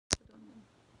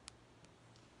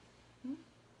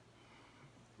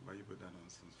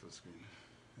Full screen.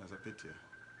 There's a picture.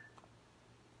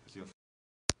 It's your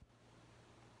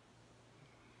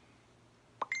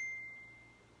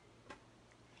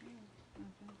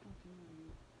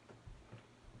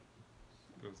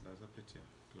close. There's a picture.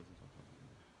 Close it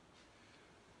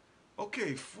up.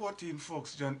 Okay, 14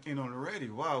 folks jumped in already.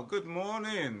 Wow. Good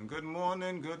morning. Good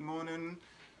morning. Good morning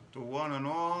to one and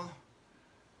all.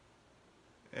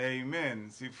 Amen.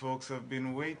 See, folks have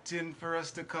been waiting for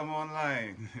us to come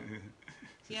online.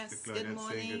 Yes, good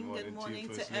morning. Good morning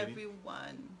to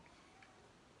everyone.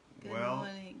 Good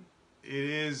morning. It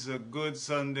is a good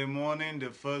Sunday morning,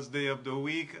 the first day of the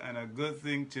week, and a good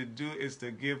thing to do is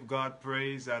to give God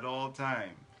praise at all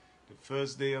time. The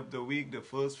first day of the week, the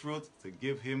first fruit, to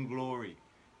give Him glory.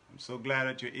 I'm so glad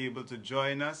that you're able to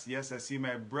join us. Yes, I see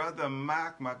my brother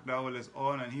Mark McDowell is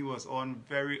on, and he was on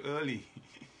very early.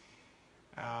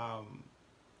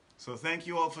 So thank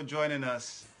you all for joining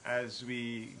us as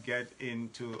we get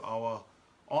into our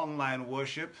online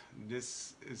worship.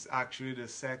 This is actually the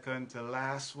second to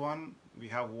last one. We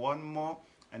have one more,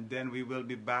 and then we will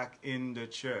be back in the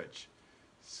church.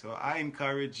 So I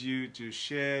encourage you to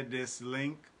share this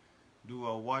link, do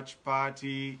a watch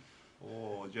party,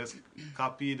 or just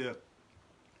copy the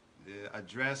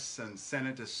address and send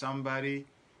it to somebody,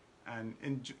 and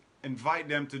invite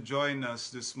them to join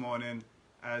us this morning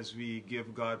as we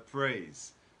give God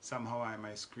praise. Somehow on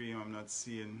my screen I'm not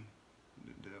seeing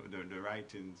the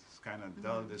writing. It's kind of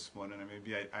dull this morning, and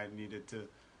maybe I needed to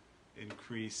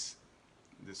increase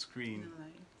the screen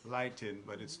lighting,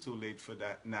 but it's too late for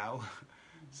that now.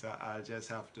 So I'll just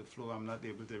have to flow. I'm not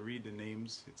able to read the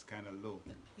names. It's kind of low.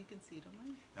 You can see it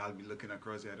online. I'll be looking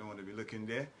across here. I don't want to be looking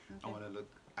there. Okay. I want to look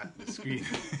at the screen.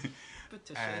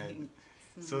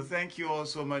 So thank you all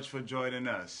so much for joining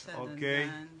us. Okay.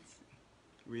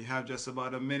 We have just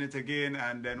about a minute again,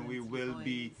 and then we will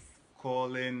be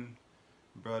calling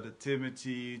Brother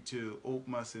Timothy to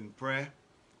open us in prayer,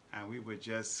 and we would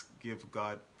just give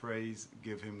God praise,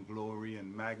 give Him glory,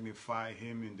 and magnify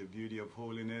Him in the beauty of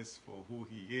holiness for who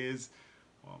He is,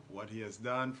 what He has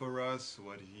done for us,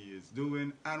 what He is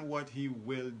doing, and what He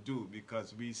will do,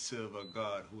 because we serve a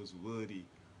God who is worthy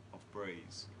of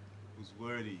praise, who's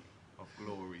worthy of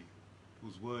glory,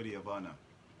 who's worthy of honor.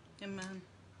 Amen.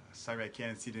 Sorry, I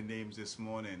can't see the names this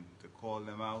morning to call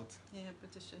them out. Yeah,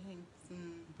 Patricia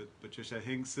Hinkson. Patricia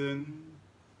Hinkson.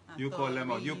 You call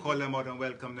them out. You call them out and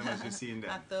welcome them as you see them.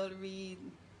 Athol Reed,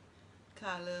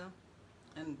 Carla,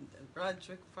 and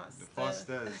Roderick Foster. The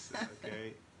Fosters,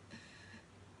 okay.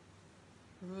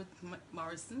 Ruth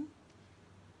Morrison.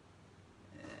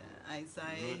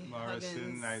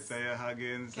 Isaiah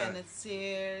Huggins. Kenneth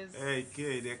Sears. Hey,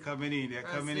 kid, they're coming in. They're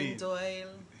coming in.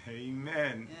 Doyle.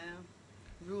 Amen. Yeah.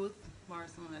 Ruth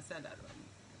Morrison, I said that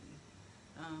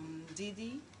one.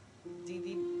 Didi.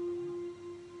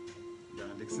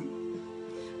 John Dixon.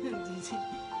 Didi.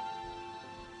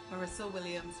 Marissa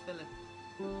Williams Phillip.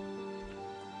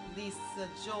 Lisa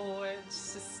George.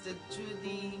 Sister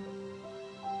Judy.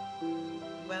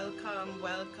 Welcome.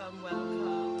 Turn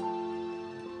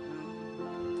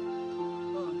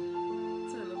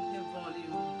up your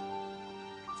volume.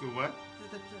 To what?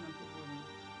 Turn up your volume.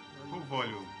 Who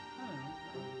volume?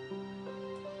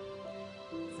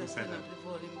 Who said that? The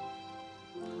volume.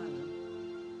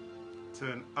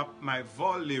 Turn up my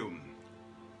volume.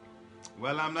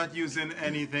 Well, I'm not using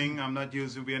anything. We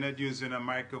are not using a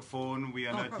microphone. We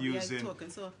are not using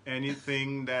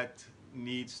anything that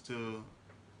needs to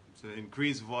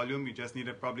increase volume. You just need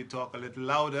to probably talk a little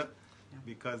louder,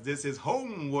 because this is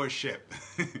home worship.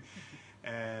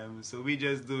 So we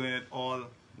just doing it all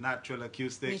natural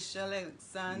acoustic. Michelle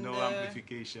Alexander. No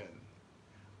amplification.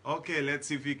 Okay, let's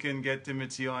see if we can get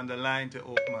Timothy on the line to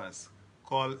open us.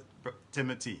 Call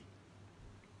Timothy.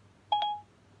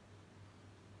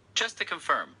 Just to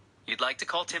confirm, you'd like to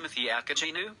call Timothy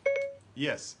Akajinu?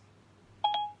 Yes.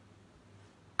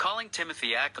 Calling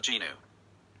Timothy Akajinu.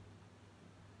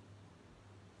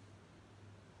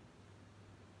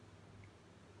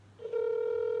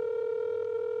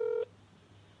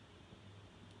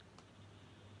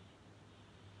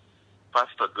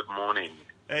 Pastor, good morning.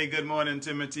 Hey, good morning,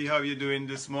 Timothy. How are you doing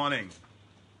this morning?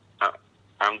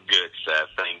 I'm good, sir.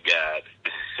 Thank God.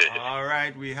 All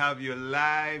right, we have you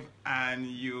live, and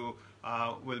you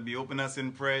will be opening us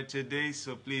in prayer today,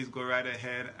 so please go right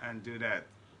ahead and do that.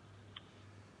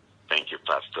 Thank you,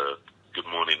 Pastor. Good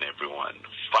morning, everyone.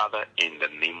 Father, in the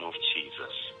name of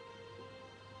Jesus,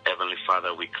 Heavenly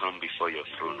Father, we come before your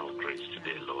throne of grace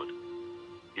today, Lord.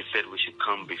 You said we should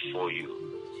come before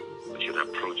you. We should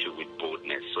approach you with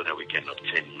boldness so that we can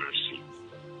obtain mercy.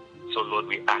 So, Lord,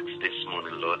 we ask this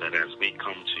morning, Lord, that as we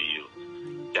come to you,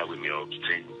 that we may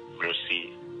obtain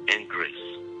mercy, and grace,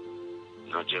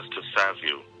 not just to serve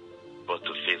you, but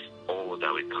to face all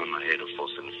that will come ahead of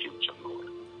us in the future, Lord.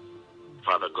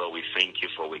 Father God, we thank you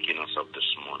for waking us up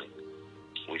this morning.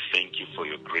 We thank you for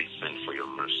your grace and for your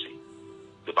mercy.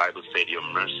 The Bible said your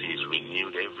mercy is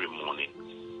renewed every morning.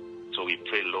 So we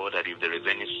pray, Lord, that if there is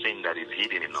any sin that is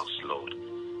hidden in us, Lord,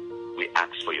 we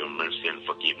ask for your mercy and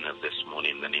forgiveness this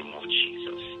morning in the name of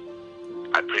Jesus.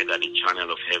 I pray that the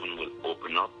channel of heaven will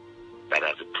open up, that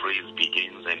as the praise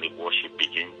begins and the worship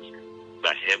begins,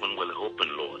 that heaven will open,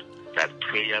 Lord, that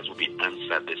prayers will be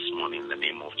answered this morning in the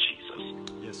name of Jesus.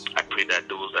 Yes. I pray that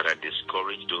those that are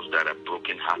discouraged, those that are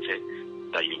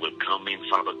brokenhearted, that you will come in,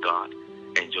 Father God,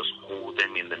 and just hold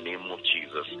them in the name of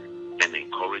Jesus and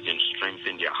encourage and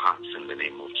strengthen their hearts in the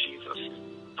name of Jesus.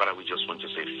 Father, we just want to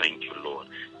say thank you, Lord.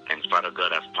 And Father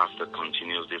God, as Pastor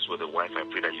continues this with the wife, I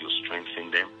pray that you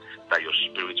strengthen them, that your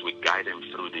spirit will guide them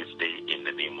through this day in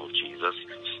the name of Jesus.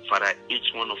 Father,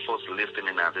 each one of us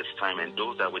listening at this time, and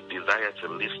those that would desire to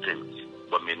listen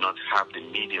but may not have the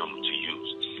medium to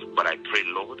use, but I pray,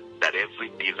 Lord, that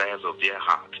every desires of their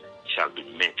heart shall be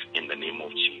met in the name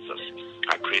of Jesus.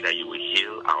 I pray that you will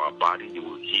heal our body, you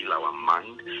will heal our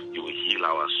mind, you will heal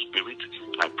our spirit.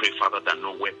 I pray, Father, that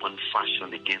no weapon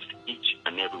fashioned against each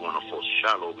and every one of us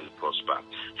shall always prosper.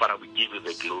 Father, we give you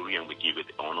the glory and we give you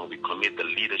the honor. We commit the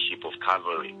leadership of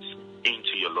Calvary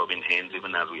into your loving hands,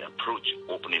 even as we approach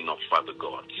opening up, Father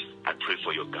God. I pray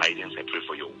for your guidance. I pray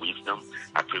for your wisdom.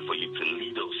 I pray for you to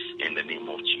lead us in the name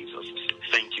of Jesus.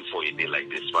 Thank you for a day like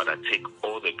this, Father. Take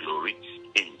all the glory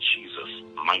in Jesus'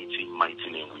 mighty, mighty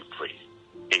name we pray.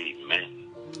 Amen.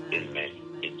 Amen.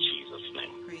 In Jesus'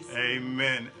 name.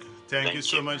 Amen. Thank you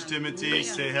so much, Timothy.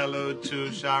 Say hello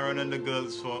to Sharon and the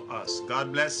girls for us.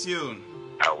 God bless you.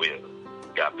 I will.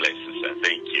 God bless you, sir.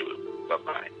 Thank you.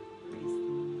 Bye-bye.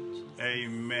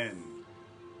 Amen.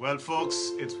 Well,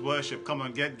 folks, it's worship. Come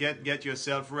on, get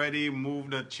yourself ready.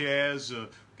 Move the chairs.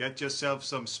 Get yourself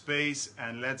some space,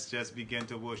 and let's just begin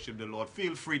to worship the Lord.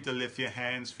 Feel free to lift your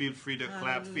hands. Feel free to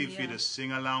clap. Feel free to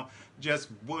sing along. Just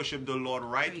worship the Lord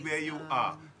right where you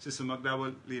are. Sister Magda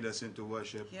will lead us into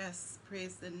worship. Yes,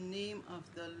 praise the name of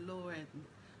the Lord.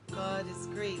 God is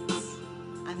great,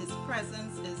 and his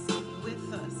presence is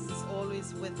with us. He's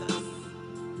always with us.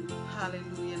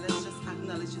 Hallelujah. Let's just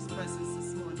acknowledge his presence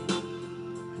this morning.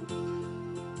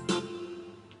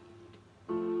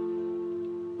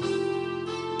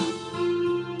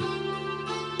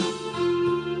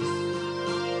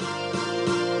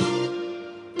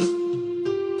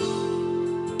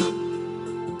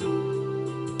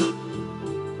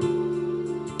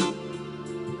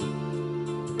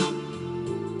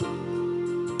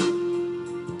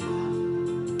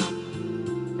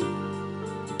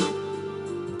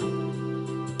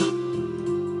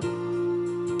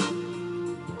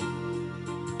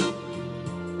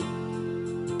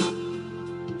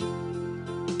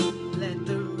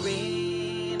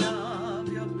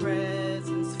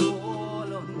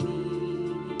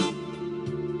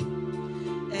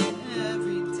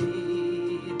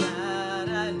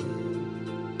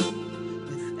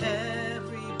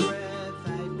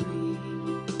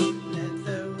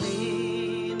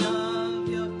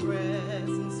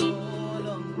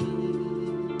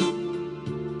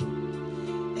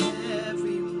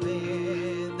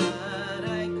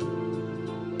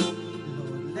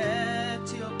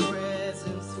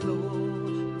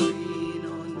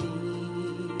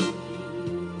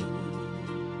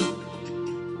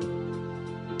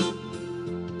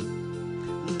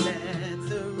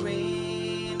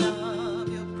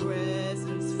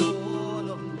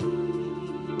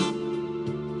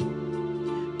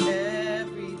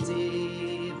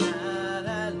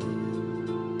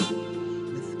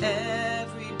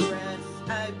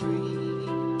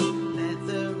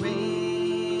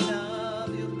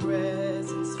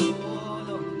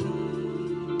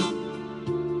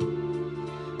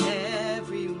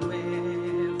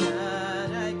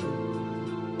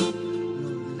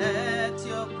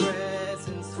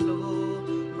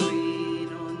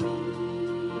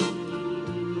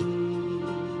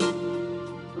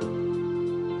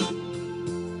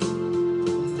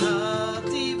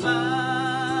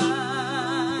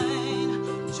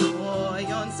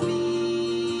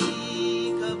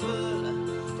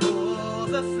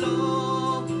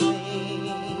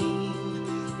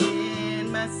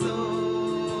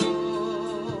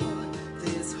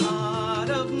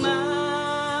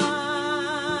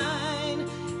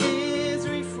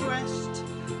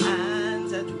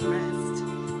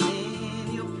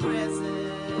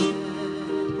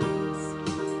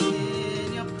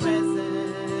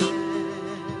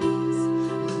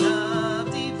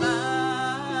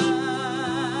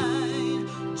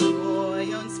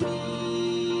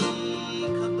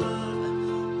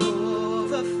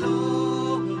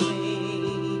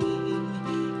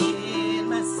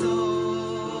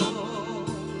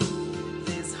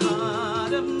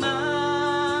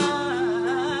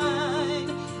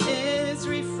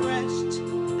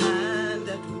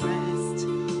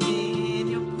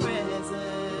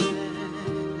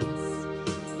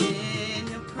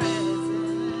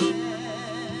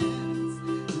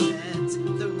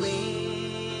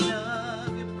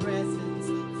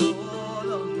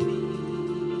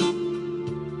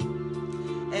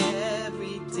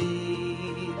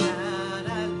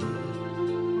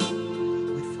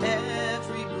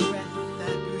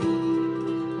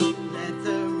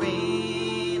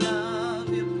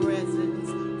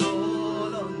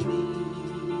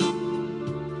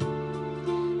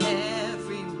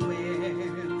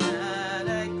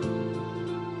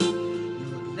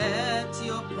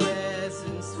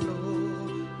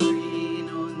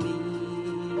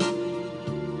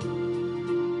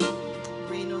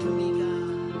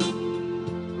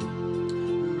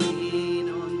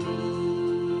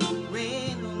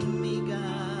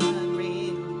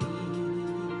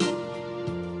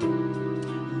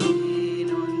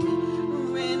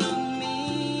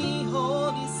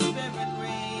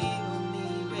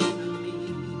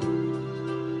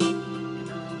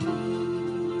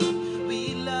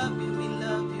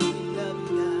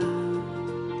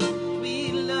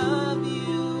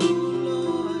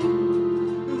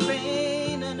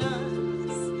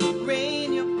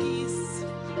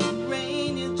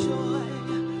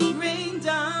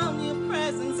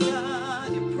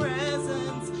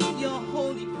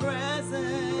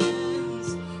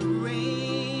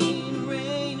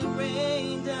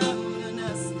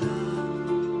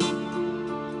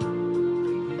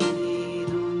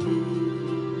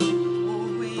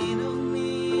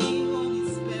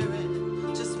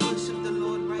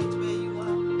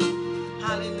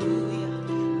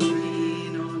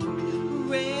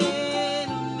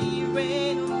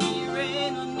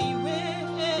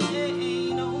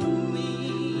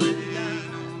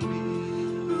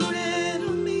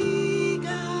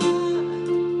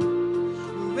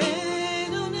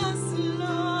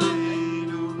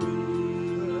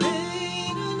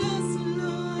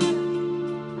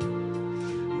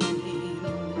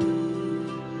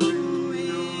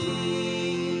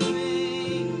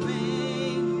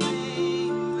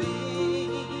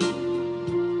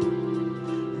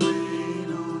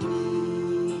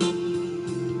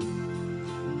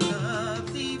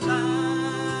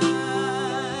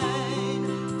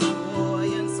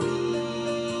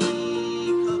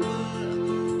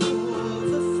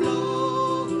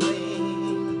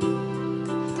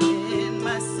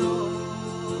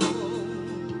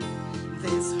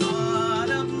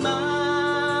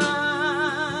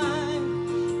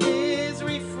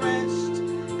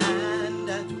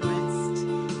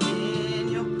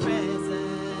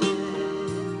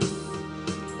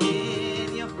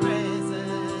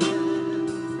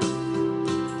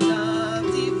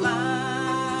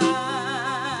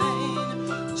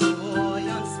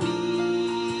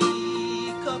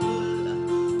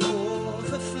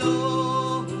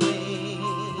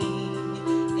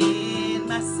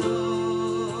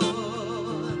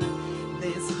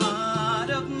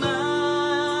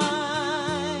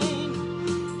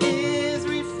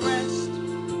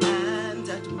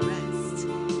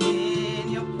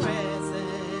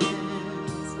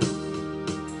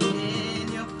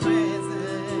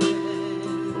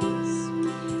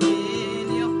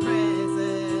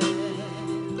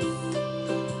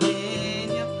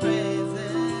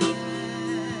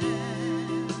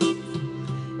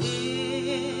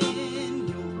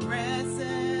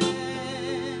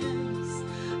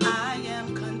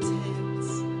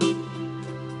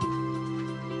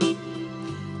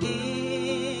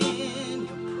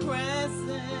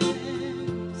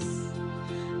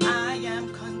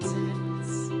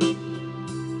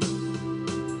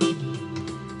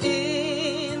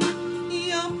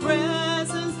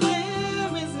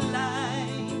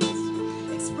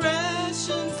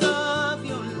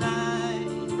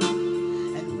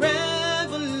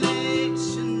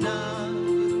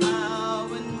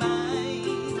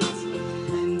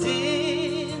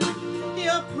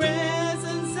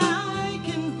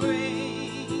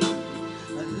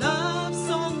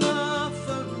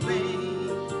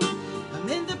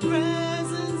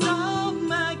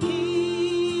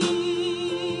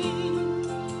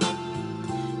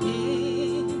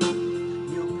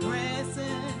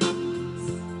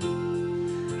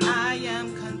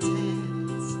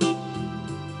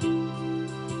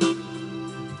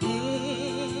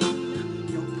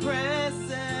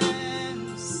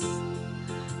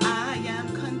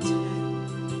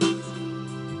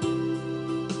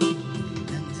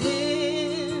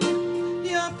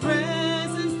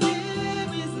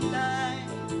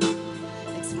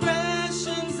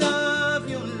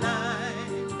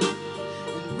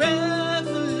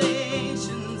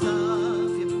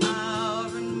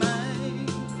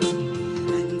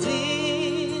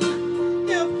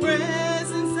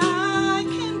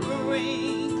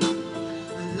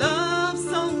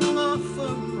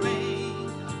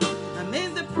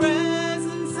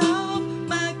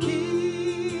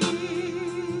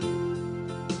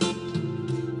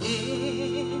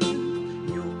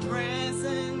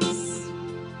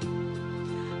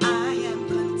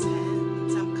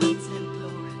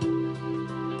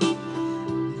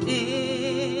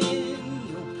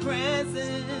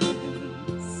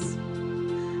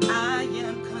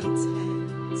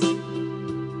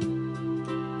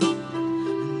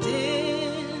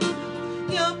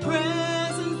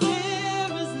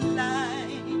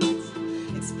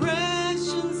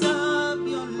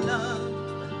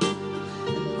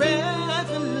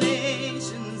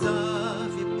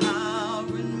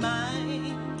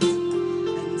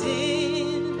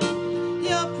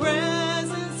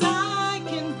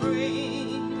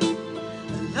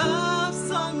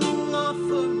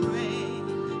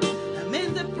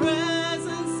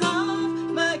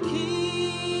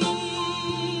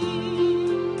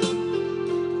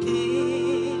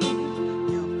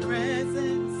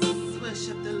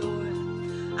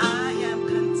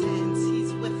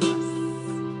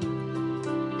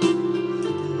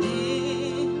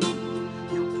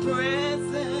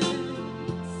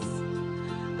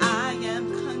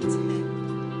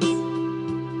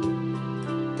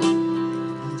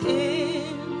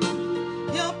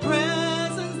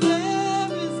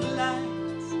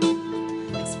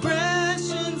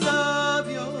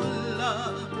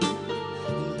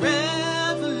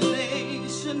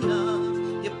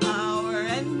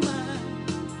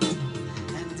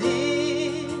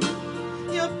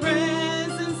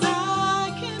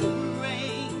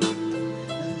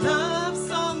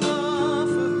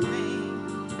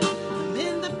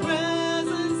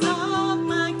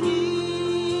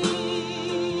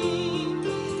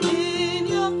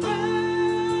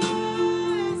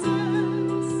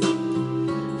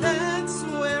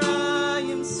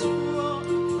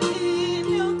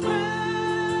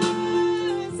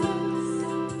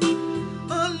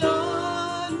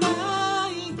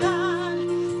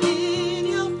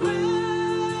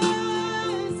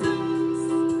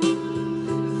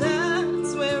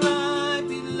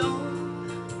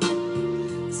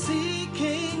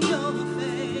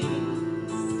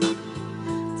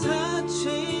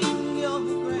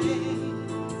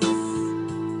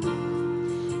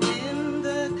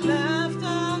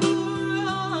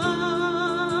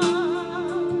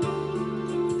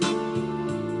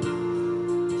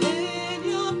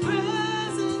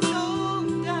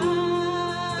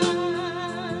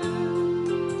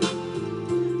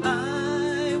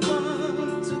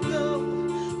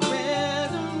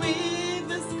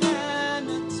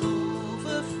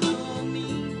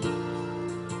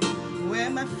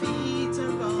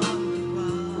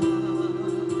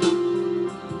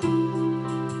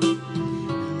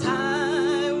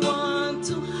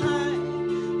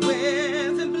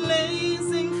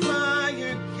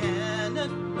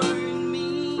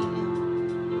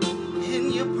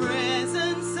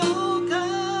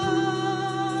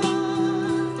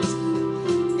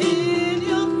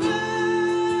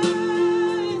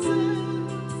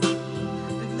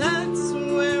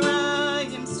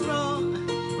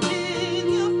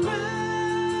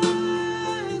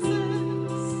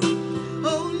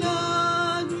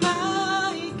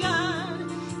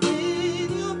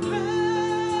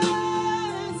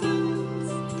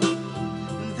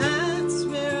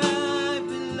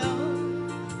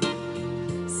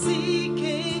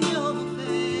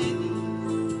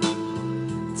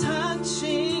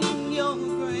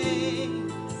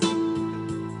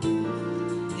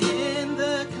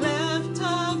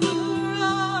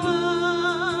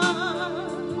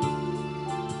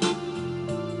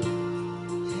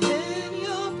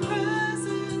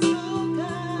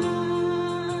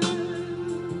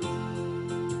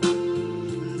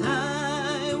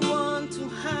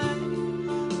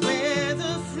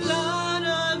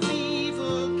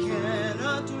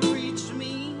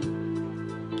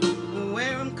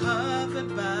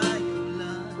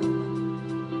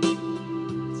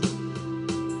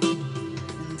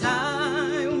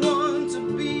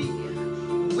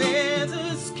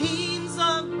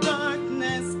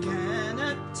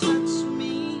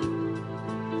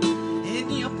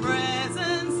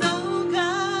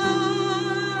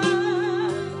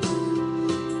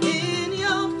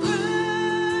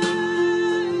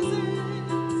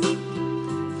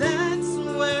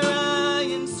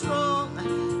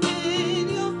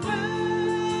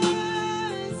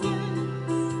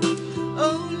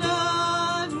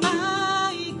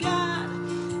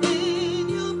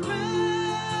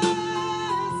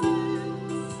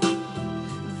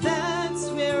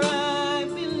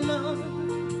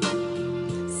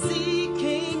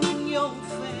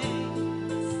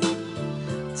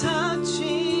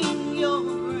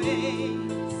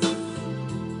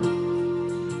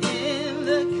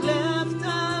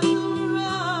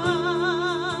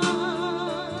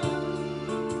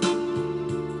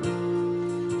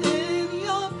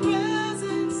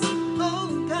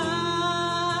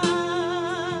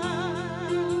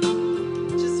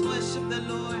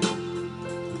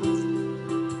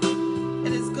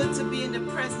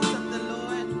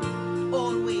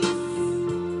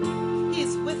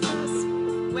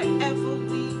 wherever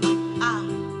we are,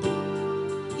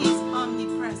 He's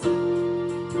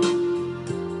omnipresent.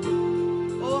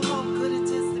 Oh, how good it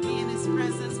is to be in His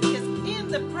presence, because in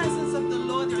the presence of the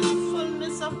Lord there is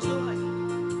fullness of joy.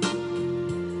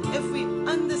 If we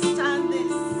understand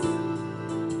this,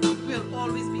 we'll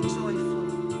always be joyful.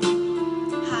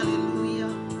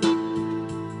 Hallelujah.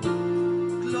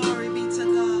 Glory be to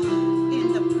God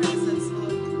in the presence,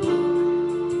 Lord.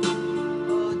 Glory.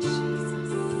 Oh, Jesus.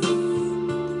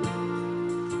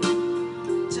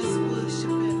 Just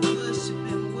worship Him, worship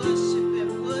Him, worship Him,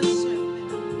 worship Him.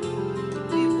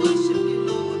 We worship You,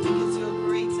 Lord, because You're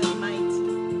great and mighty,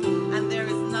 and there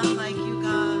is none like You,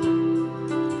 God.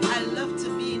 I love to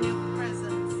be in Your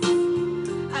presence.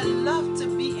 I love to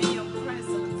be in Your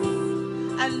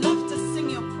presence. I love to sing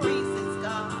Your praises,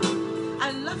 God.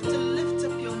 I love to lift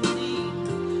up Your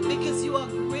name, because You are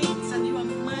great and You are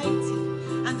mighty,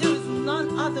 and there is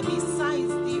none other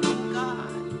besides Thee, oh God.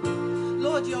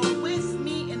 Lord, You're with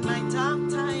me in my dark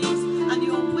times, and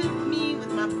You're with me with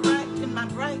in my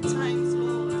bright times,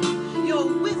 Lord.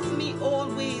 You're with me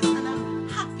always, and I'm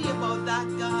happy about that,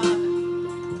 God.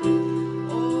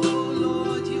 Oh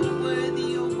Lord, You're worthy,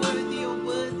 You're worthy, You're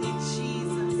worthy,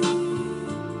 Jesus.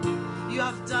 You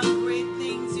have done great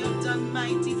things, You have done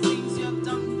mighty things, You have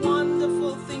done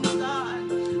wonderful things,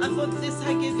 God. And for this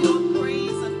I give You all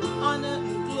praise and honor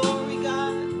and glory,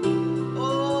 God.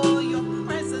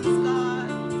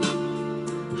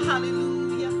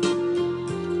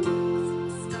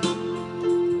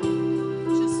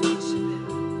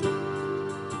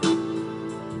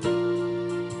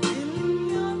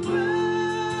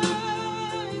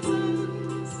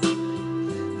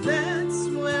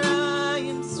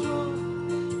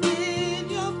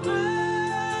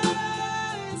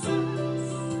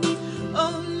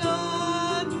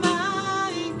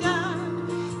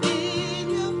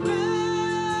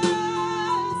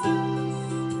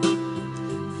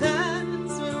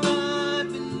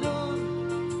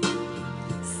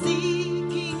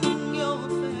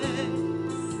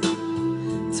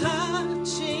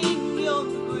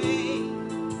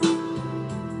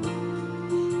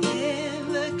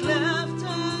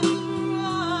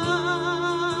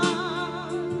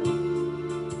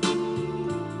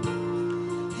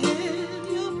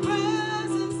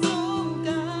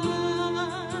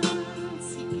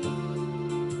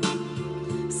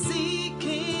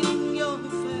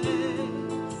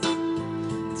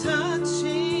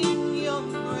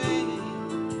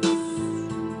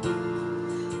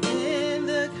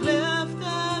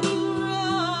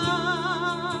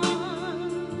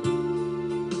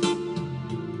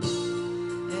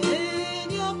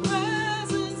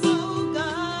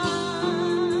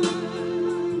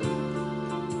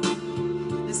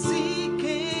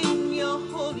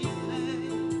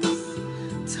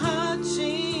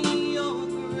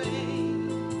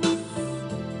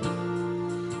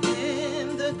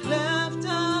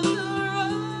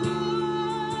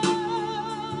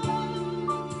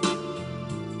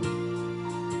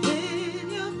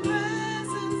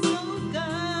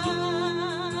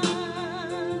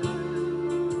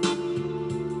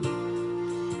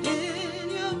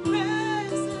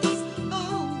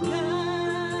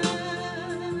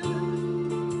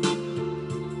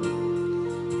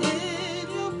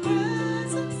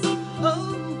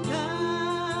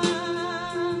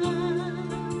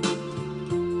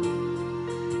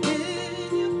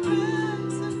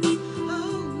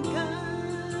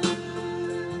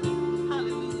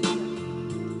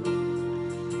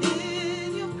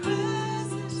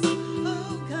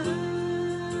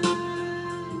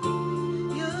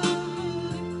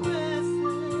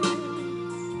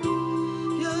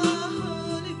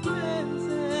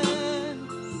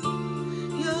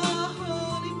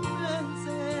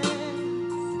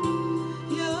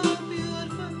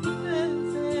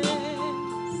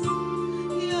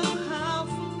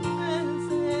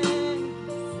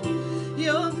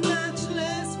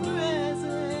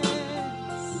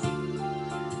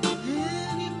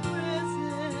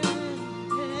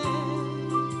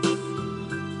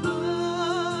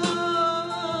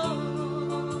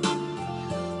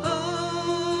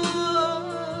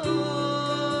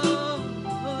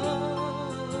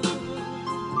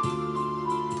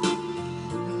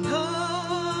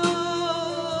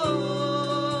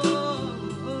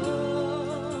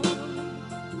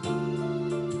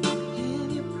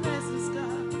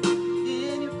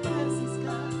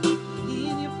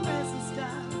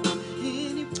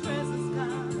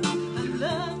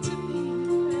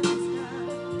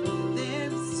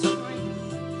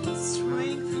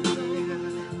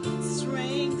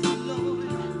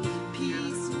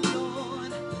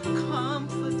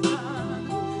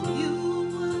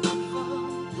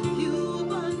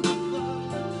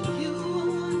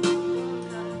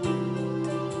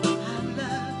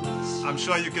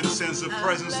 sure you can sense the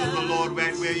presence of the Lord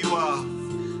right where you are.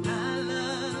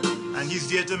 And He's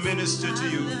there to minister to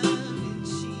you.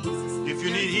 If you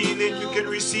need healing, you can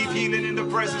receive healing in the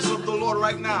presence of the Lord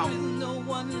right now.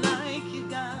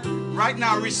 Right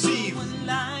now, receive.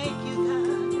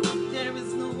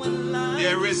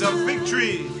 There is a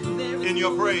victory in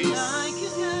your praise.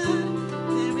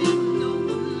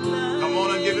 Come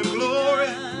on and give Him glory.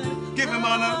 Give Him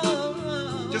honor.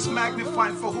 Just magnify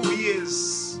Him for who He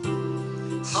is.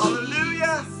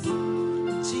 Hallelujah.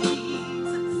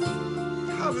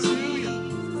 Hallelujah.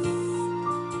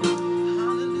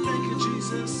 Thank you,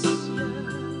 Jesus.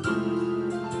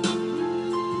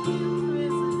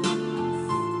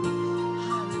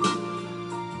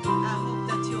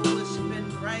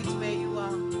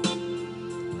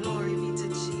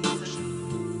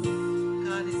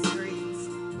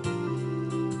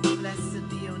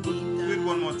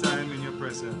 One more time in your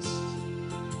presence.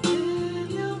 In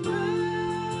your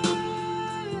presence,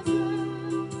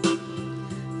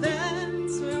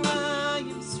 that's where I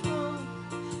am strong.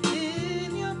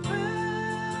 In your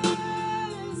presence.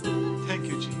 Thank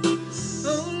you, Jesus.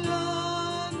 Oh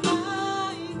Lord,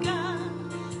 my God,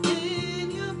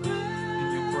 in your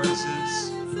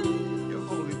presence, your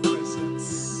holy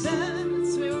presence.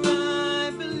 That's where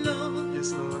I belong.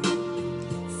 Yes, Lord.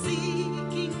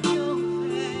 Seeking your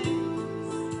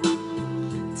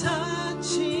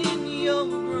touching your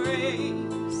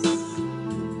grace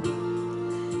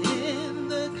in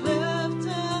the cleft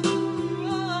of the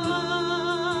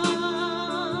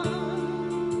rock.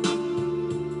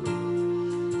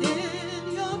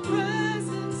 In your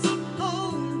presence,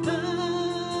 oh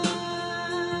God.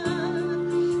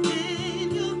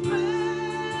 In your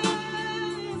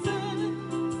presence,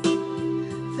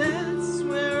 that's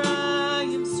where I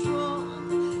am strong.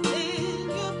 In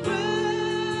your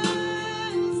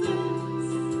presence,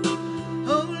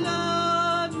 oh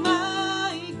Lord,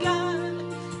 my God,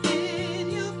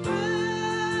 in your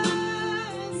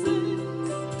presence,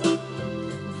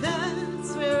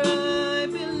 that's where I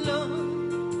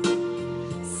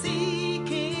belong,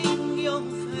 seeking your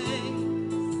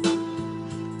face,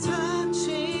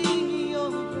 touching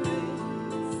your grace,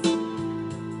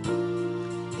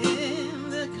 in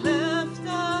the cleft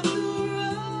of the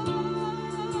rock.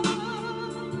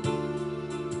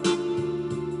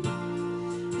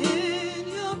 In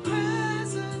your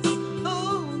presence,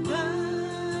 oh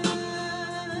God.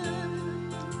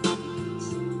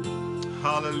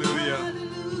 Hallelujah.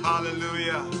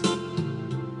 Hallelujah.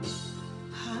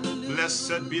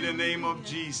 Blessed be the name of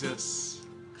Jesus.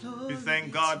 We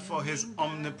thank God for His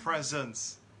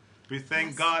omnipresence. We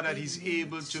thank God that He's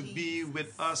able to be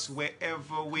with us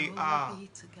wherever we are.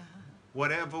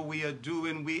 Whatever we are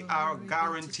doing, we are a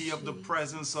guarantee of the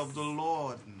presence of the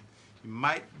Lord. It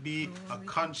might be a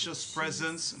conscious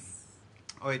presence,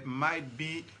 or it might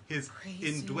be His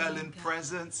indwelling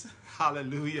presence.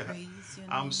 Hallelujah.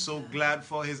 I'm so glad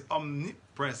for His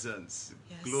omnipresence.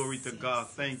 Glory to God.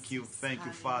 Thank you. Thank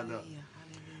you, Father.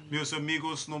 Meus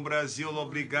amigos no Brasil,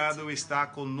 obrigado. Está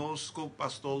conosco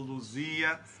Pastor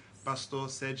Luzia, Pastor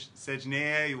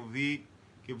Sedney. Eu vi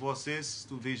que vocês,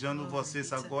 estou vejando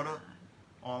vocês agora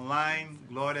online.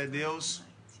 Glória a Deus.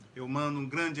 Eu mando um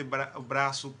grande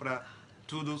abraço para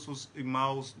todos os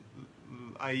irmãos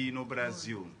aí no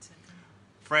Brasil.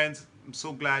 Friends, I'm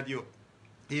so glad you're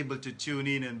able to tune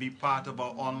in and be part of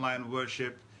our online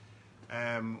worship.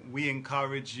 We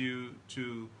encourage you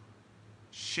to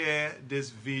share this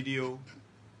video.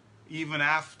 Even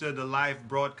after the live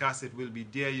broadcast, it will be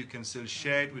there. You can still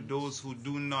share it with those who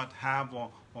do not have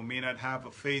or may not have a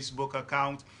Facebook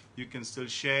account. You can still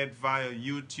share it via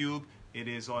YouTube. It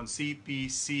is on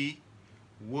CPC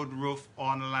Woodruff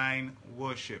Online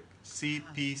Worship.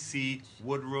 CPC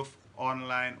Woodruff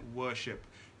Online Worship.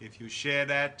 If you share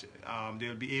that,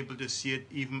 they'll be able to see it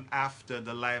even after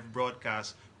the live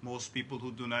broadcast. Most people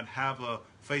who do not have a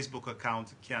Facebook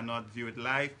account cannot view it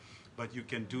live, but you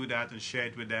can do that and share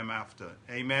it with them after.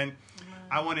 Amen.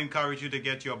 I want to encourage you to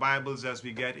get your Bibles as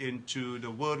we get into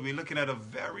the Word. We're looking at a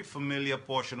very familiar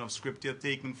portion of Scripture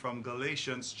taken from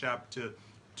Galatians chapter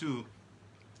 2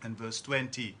 and verse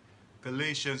 20.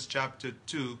 Galatians chapter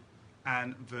 2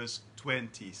 and verse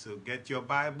 20. So get your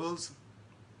Bibles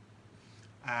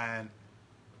and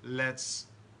let's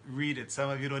read it. Some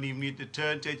of you don't even need to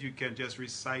turn to it. You can just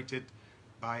recite it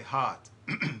by heart.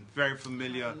 Very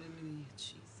familiar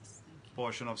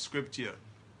portion of Scripture.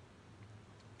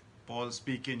 Paul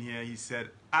speaking here, he said,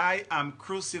 I am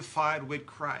crucified with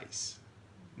Christ.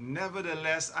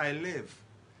 Nevertheless I live,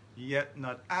 yet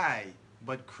not I,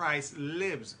 but Christ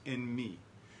lives in me.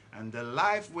 And the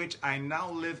life which I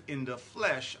now live in the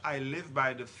flesh, I live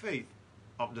by the faith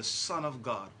of the Son of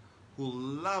God who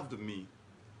loved me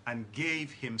and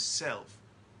gave himself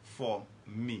for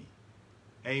me.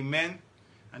 Amen.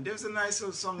 And there's a nice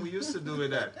little song we used to do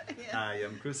with that. Yeah. I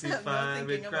am crucified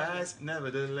with Christ,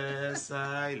 nevertheless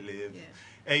I live.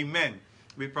 Yeah. Amen.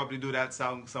 We probably do that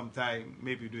song sometime.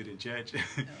 Maybe we do it in church.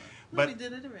 But we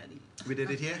did it already. We did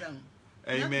it here?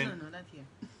 Amen. No, not here.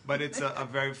 But it's a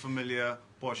very familiar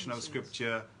portion of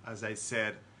scripture, as I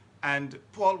said. And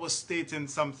Paul was stating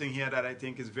something here that I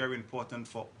think is very important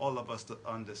for all of us to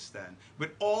understand.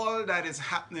 With all that is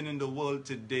happening in the world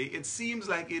today, it seems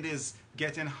like it is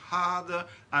getting harder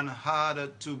and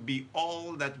harder to be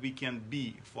all that we can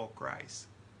be for Christ.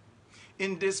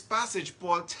 In this passage,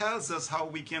 Paul tells us how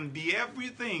we can be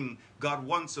everything God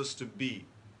wants us to be.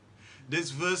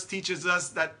 This verse teaches us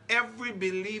that every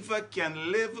believer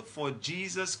can live for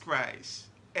Jesus Christ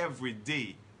every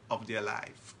day of their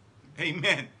life.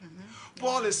 Amen.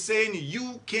 Paul is saying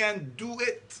you can do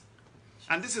it.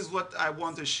 And this is what I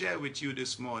want to share with you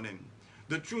this morning.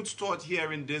 The truth taught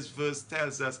here in this verse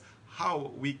tells us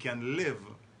how we can live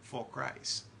for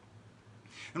Christ.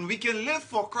 And we can live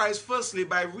for Christ firstly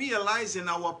by realizing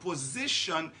our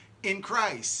position in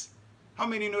Christ. How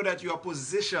many know that you are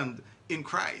positioned in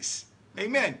Christ?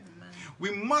 Amen.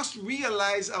 We must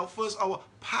realize our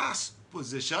past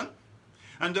position.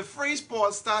 And the phrase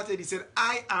Paul started, he said,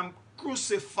 I am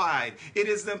crucified. It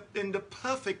is in the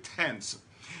perfect tense.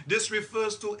 This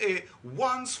refers to a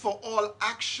once for all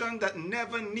action that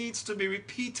never needs to be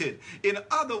repeated. In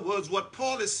other words, what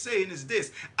Paul is saying is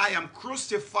this: I am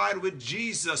crucified with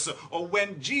Jesus, or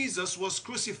when Jesus was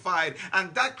crucified,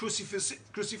 and that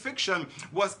crucifixion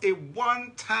was a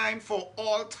one time for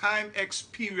all time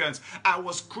experience. I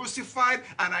was crucified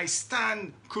and I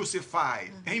stand crucified.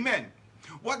 Amen.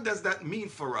 What does that mean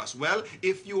for us? Well,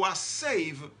 if you are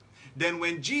saved, then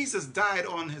when Jesus died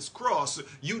on his cross,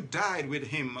 you died with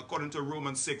him, according to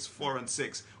Romans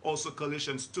 6:4-6, also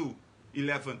Colossians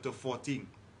 2:11-14.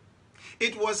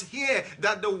 It was here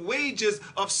that the wages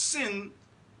of sin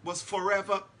was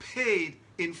forever paid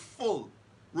in full,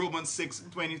 Romans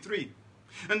 6:23.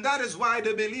 And that is why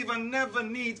the believer never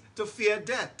needs to fear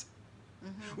death.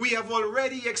 We have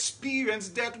already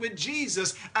experienced death with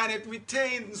Jesus, and it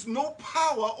retains no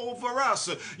power over us.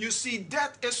 You see,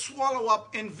 death is swallowed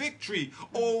up in victory.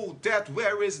 Oh, death,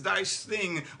 where is thy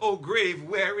sting? Oh, grave,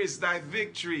 where is thy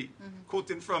victory?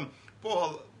 Quoting from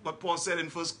Paul, what Paul said in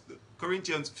 1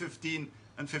 Corinthians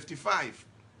 15:55.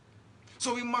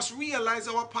 So we must realize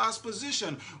our past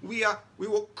position. We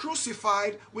were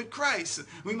crucified with Christ.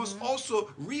 We must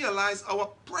also realize our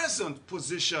present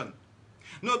position.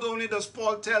 Not only does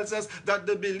Paul tell us that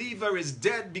the believer is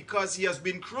dead because he has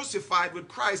been crucified with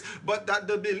Christ, but that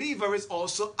the believer is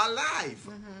also alive.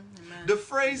 The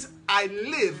phrase, I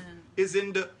live, is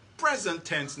in the present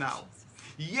tense now.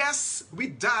 Yes, we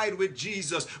died with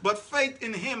Jesus, but faith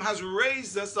in him has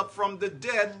raised us up from the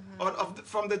dead,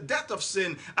 from the death of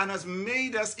sin, and has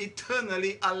made us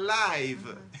eternally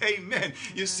alive. Amen.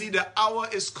 You see, the hour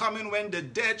is coming when the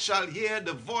dead shall hear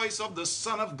the voice of the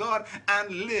Son of God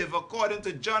and live, according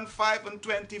to John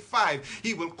 5:25.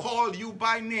 He will call you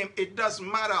by name. It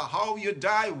doesn't matter how you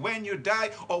die, when you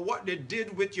die, or what they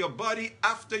did with your body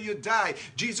after you die.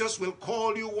 Jesus will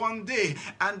call you one day,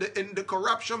 and the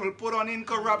corruption will put on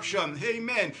incorruption.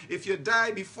 Amen. If you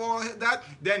die before that,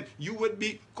 then you would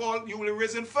be called, you will be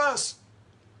risen first.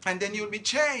 And then you'll be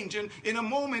changed in a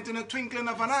moment, in a twinkling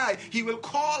of an eye. He will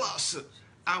call us,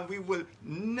 and we will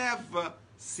never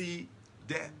see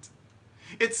death.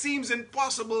 It seems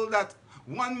impossible that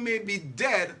one may be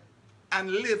dead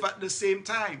and live at the same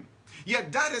time.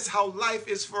 Yet that is how life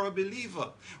is for a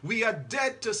believer. We are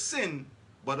dead to sin,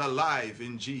 but alive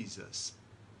in Jesus.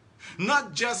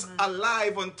 Not just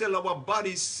alive until our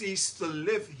bodies cease to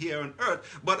live here on earth,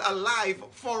 but alive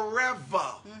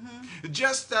forever.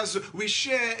 Just as we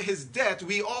share his death,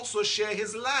 we also share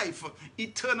his life.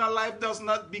 Eternal life does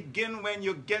not begin when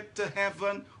you get to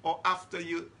heaven or after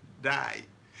you die.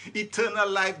 Eternal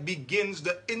life begins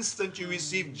the instant you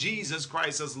receive Jesus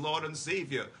Christ as Lord and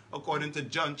Savior, according to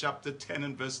John chapter 10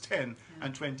 and verse 10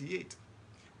 and 28.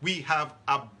 We have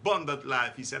abundant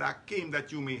life. He said, I came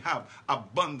that you may have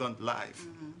abundant life.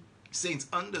 Saints,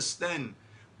 understand,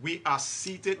 we are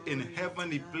seated in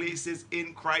heavenly places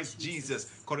in Christ Jesus,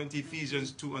 according to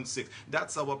Ephesians 2:6.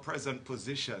 That's our present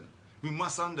position. We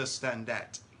must understand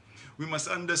that. We must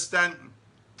understand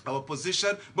our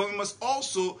position, but we must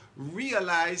also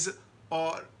realize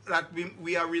that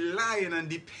we are relying and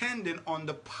depending on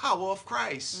the power of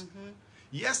Christ.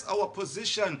 Yes, our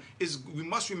position is, we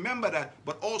must remember that,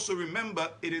 but also remember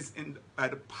it is by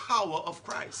the power of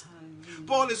Christ.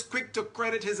 Paul is quick to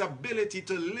credit his ability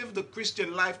to live the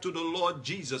Christian life to the Lord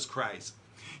Jesus Christ.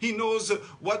 He knows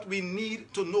what we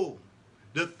need to know.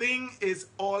 The thing is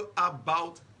all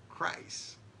about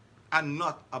Christ and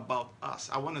not about us.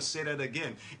 I want to say that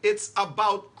again. It's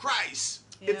about Christ.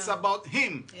 Yeah. It's about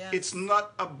him. Yes. It's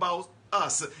not about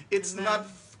us. It's Amen. Not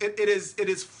it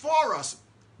is for us,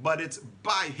 but it's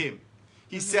by him.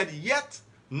 He said, yet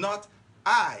not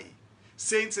I.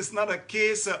 Saints, it's not a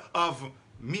case of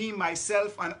me,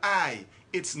 myself, and I.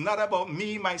 It's not about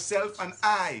me, myself, and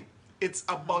I. It's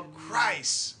about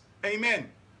Christ. Amen.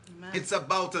 Amen. It's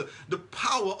about the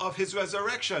power of his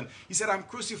resurrection. He said, I'm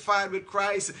crucified with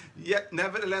Christ, yet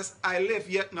nevertheless I live,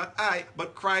 yet not I,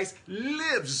 but Christ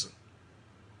lives.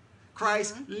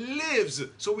 Christ lives.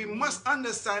 So we must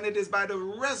understand it is by the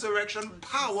resurrection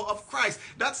power of Christ.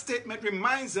 That statement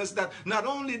reminds us that not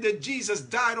only did Jesus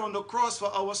die on the cross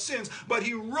for our sins, but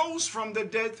he rose from the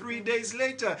dead 3 days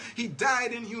later. He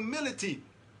died in humility.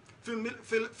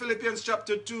 Philippians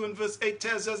chapter 2 and verse 8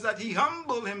 tells us that he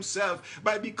humbled himself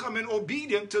by becoming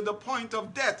obedient to the point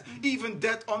of death, even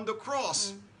death on the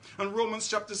cross. And Romans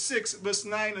chapter 6 verse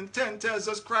 9 and 10 tells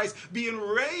us Christ, being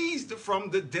raised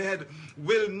from the dead,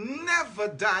 will never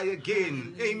die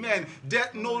again. Amen.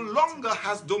 Death no longer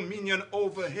has dominion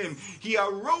over him. He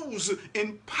arose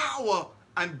in power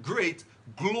and great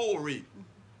glory.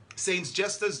 Saints,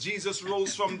 just as Jesus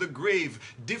rose from the grave,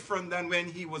 different than when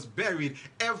he was buried,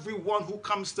 everyone who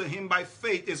comes to him by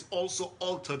faith is also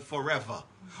altered forever.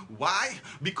 Why?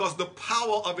 Because the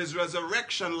power of his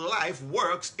resurrection life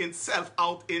works itself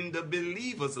out in the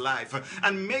believer's life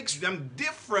and makes them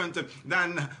different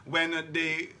than when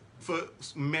they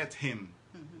first met him.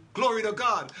 Glory to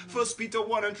God. 1 Peter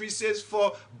 1 and 3 says,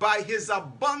 for by his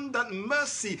abundant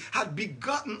mercy had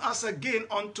begotten us again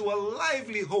unto a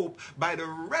lively hope by the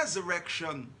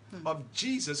resurrection of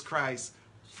Jesus Christ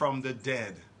from the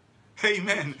dead.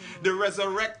 Amen. The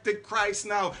resurrected Christ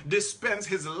now dispenses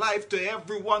his life to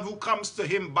everyone who comes to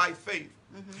him by faith.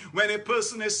 When a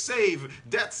person is saved,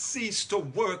 death ceases to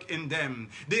work in them.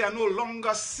 They are no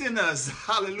longer sinners.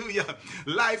 Hallelujah.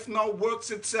 Life now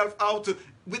works itself out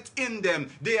within them.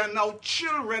 They are now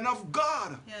children of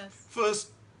God. Yes.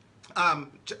 First,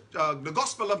 the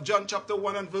Gospel of John chapter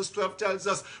 1 and verse 12 tells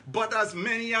us, but as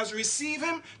many as receive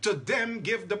him, to them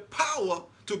give the power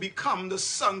to become the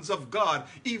sons of God,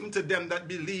 even to them that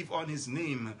believe on his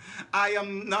name. I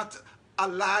am not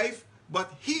alive,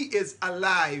 but he is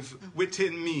alive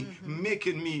within me,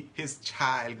 making me his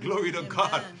child. Glory to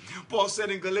God. Paul said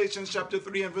in Galatians chapter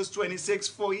 3 and verse 26,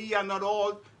 for ye are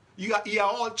all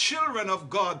children of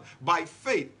God by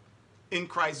faith in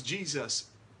Christ Jesus.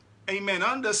 Amen.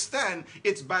 Understand,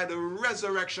 it's by the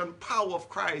resurrection power of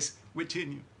Christ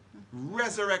within you.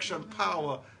 Resurrection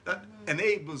power that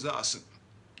enables us.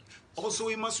 Also,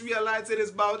 we must realize it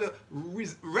is about the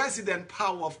resident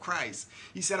power of Christ.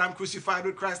 He said, I'm crucified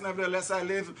with Christ, nevertheless I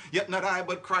live, yet not I,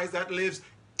 but Christ that lives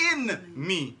in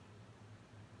me.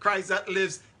 Christ that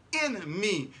lives in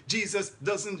me. Jesus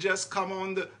doesn't just come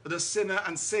on the sinner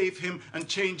and save him and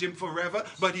change him forever,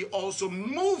 but he also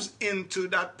moves into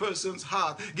that person's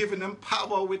heart, giving them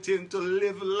power within to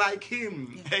live like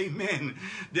him. Yeah. Amen.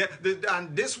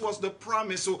 And this was the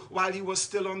promise while he was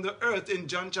still on the earth in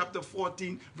John chapter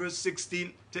 14 verse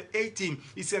 16 to 18.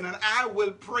 He said, and I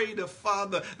will pray the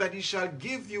Father that he shall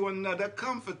give you another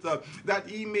comforter, that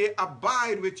he may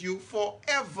abide with you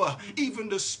forever, even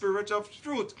the Spirit of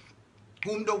truth,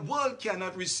 whom the world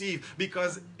cannot receive,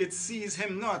 because it sees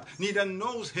him not, neither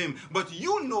knows him. But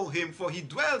you know him, for he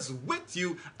dwells with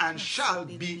you and shall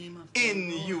be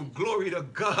in you. Glory to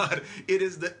God. It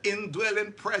is the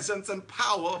indwelling presence and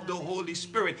power of the Holy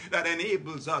Spirit that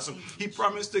enables us. He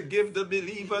promised to give the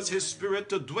believers his Spirit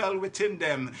to dwell within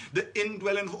them. The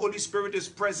indwelling Holy Spirit is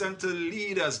present to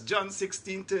lead us. John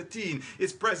 16:13.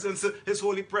 His presence, his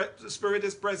Holy Spirit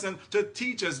is present to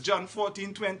teach us. John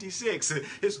 14:26.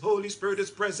 His Holy Spirit is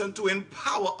present to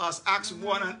empower us. Acts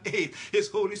 1 and 8. His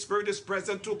Holy Spirit is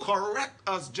present to correct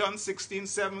us. John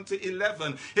 16:7 to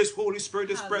 11. His Holy Spirit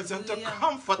is present to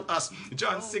comfort us.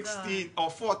 John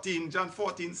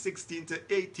 14:16 to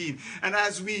 18. And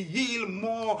as we yield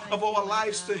more of our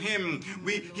lives to him,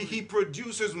 he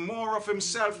produces more of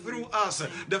himself through us.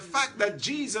 The fact that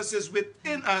Jesus is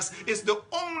within us is the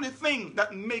only thing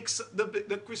that makes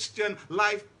the Christian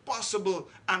life possible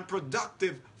and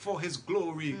productive for his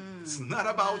glory. It's not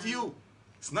about you.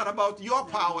 It's not about your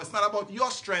power. It's not about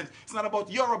your strength. It's not about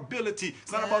your ability.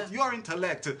 It's not about your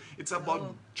intellect. It's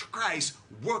about Christ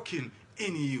working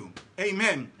in you.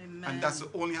 Amen. And that's the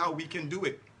only how we can do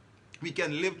it. We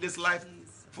can live this life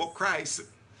for Christ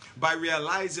by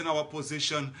realizing our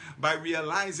position, by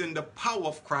realizing the power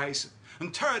of Christ.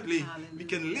 And thirdly, we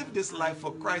can live this life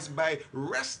for Christ by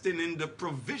resting in the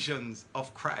provisions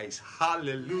of Christ.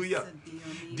 Hallelujah.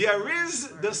 There is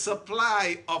the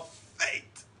supply of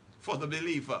faith for the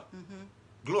believer.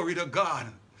 Glory to God.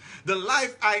 The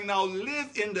life I now live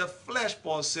in the flesh,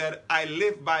 Paul said, I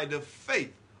live by the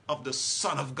faith of the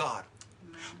Son of God.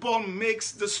 Paul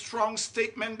makes the strong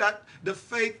statement that the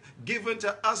faith given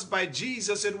to us by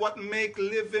Jesus is what makes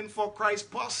living for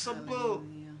Christ possible.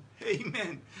 Hallelujah.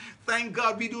 Amen. Thank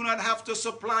God we do not have to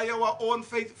supply our own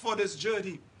faith for this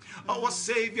journey. Our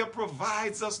Savior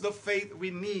provides us the faith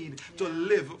we need to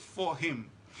live for Him.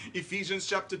 Ephesians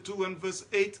chapter 2 and verse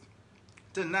 8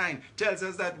 to 9 tells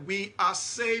us that we are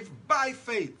saved by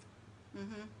faith.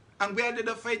 And where did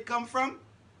the faith come from?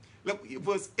 Look,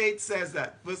 verse 8 says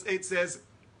that. Verse 8 says,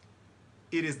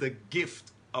 it is the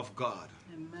gift of God.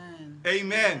 Amen.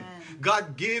 Amen.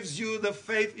 God gives you the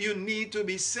faith you need to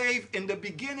be saved in the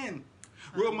beginning.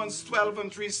 Romans 12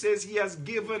 and 3 says He has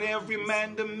given every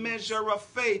man the measure of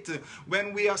faith.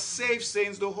 When we are saved,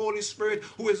 saints, the Holy Spirit,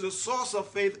 who is the source of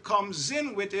faith, comes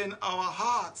in within our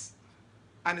hearts.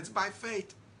 And it's by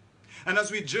faith. And as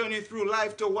we journey through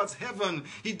life towards heaven,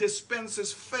 He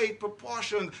dispenses faith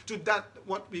proportioned to that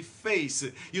what we face.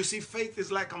 You see, faith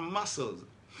is like a muscle.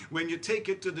 When you take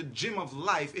it to the gym of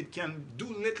life, it can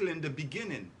do little in the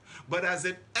beginning. But as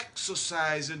it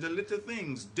exercises the little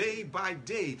things day by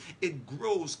day, it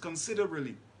grows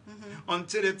considerably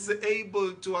until it's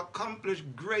able to accomplish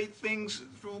great things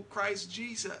through Christ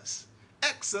Jesus.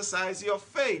 Exercise your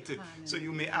faith. So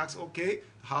you may ask, okay,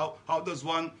 how does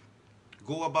one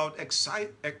go about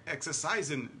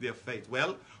exercising their faith?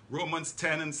 Well, Romans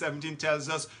 10 and 17 tells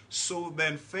us, so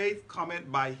then faith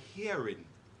cometh by hearing,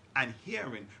 and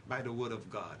hearing by the word of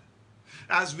God.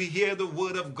 As we hear the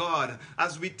word of God,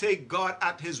 as we take God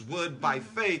at His word by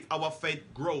faith, our faith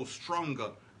grows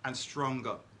stronger and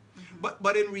stronger.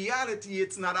 But in reality,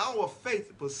 it's not our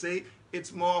faith per se,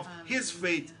 it's more of His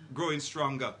faith growing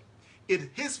stronger. It's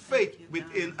His faith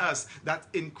within us that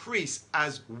increase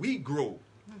as we grow.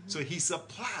 So He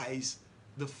supplies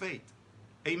the faith.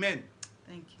 Amen.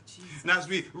 Thank you, Jesus. And as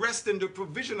we rest in the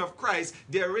provision of Christ,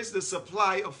 there is the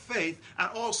supply of faith, and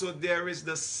also there is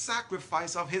the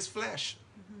sacrifice of His flesh.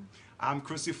 I'm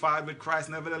crucified with Christ,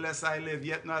 nevertheless I live,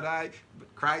 yet not I,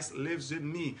 but Christ lives in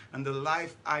me. And the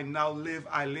life I now live,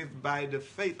 I live by the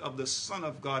faith of the Son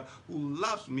of God, who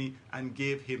loves me and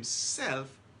gave Himself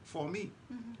for me.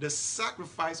 The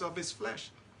sacrifice of His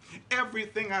flesh.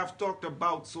 Everything I've talked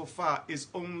about so far is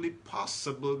only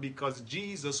possible because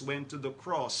Jesus went to the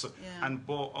cross and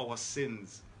bore our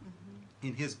sins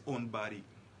in His own body.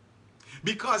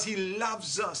 Because He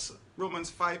loves us. Romans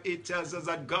 5:8 tells us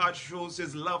that God shows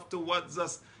His love towards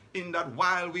us in that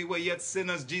while we were yet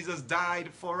sinners, Jesus died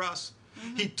for us.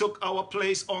 He took our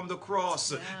place on the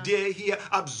cross. There He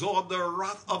absorbed the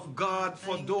wrath of God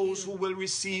for those who will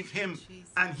receive Him.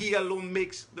 And He alone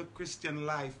makes the Christian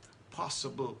life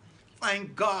possible.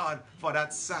 Thank God for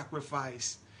that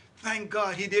sacrifice. Thank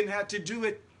God He didn't have to do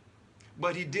it,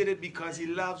 but He did it because He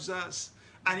loves us.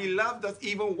 And He loved us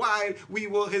even while we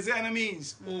were His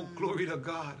enemies. Oh, glory to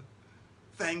God.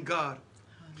 Thank God.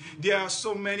 There are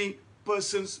so many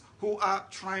persons who are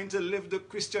trying to live the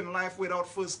Christian life without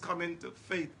first coming to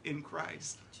faith in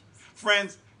Christ.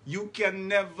 Friends, you can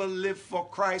never live for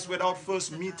Christ without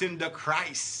first meeting the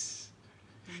Christ.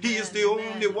 He is the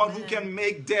only one who can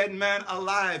make dead men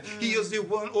alive. He is the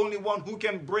only one who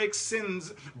can break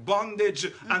sins,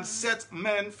 bondage, and set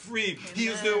men free. He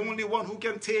is the only one who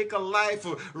can take a life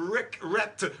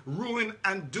wrecked, ruined,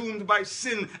 and doomed by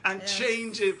sin and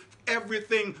change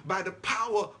everything by the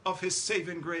power of His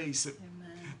saving grace.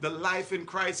 The life in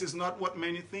Christ is not what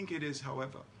many think it is,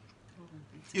 however.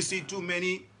 You see, too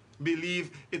many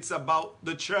believe it's about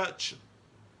the church.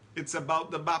 It's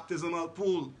about the baptismal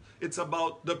pool. It's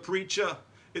about the preacher.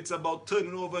 It's about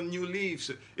turning over new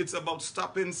leaves. It's about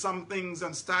stopping some things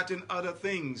and starting other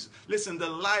things. Listen, the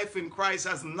life in Christ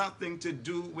has nothing to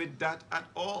do with that at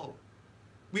all.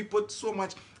 We put so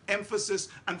much emphasis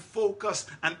and focus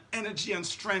and energy and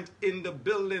strength in the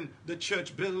building, the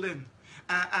church building.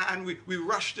 And we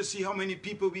rush to see how many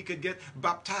people we could get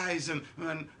baptized,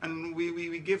 and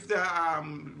we give the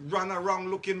run around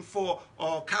looking for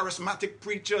charismatic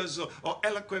preachers or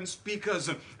eloquent speakers,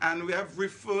 and we have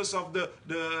refers of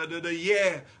the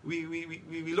year. We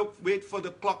wait for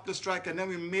the clock to strike, and then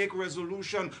we make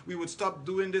resolution. We would stop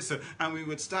doing this and we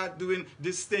would start doing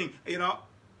this thing. You know,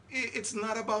 it's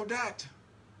not about that.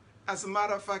 As a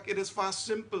matter of fact, it is far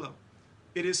simpler.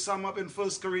 It is summed up in 1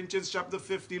 Corinthians chapter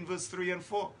 15, verse 3 and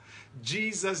 4.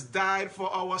 Jesus died for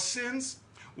our sins,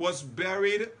 was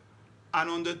buried, and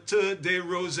on the third day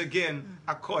rose again,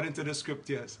 according to the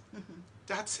scriptures.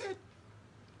 That's it.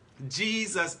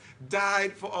 Jesus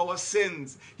died for our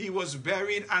sins. He was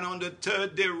buried, and on the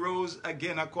third day rose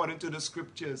again, according to the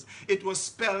scriptures. It was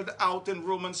spelled out in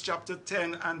Romans chapter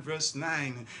 10 and verse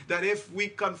 9, that if we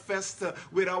confess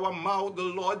with our mouth the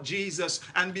Lord Jesus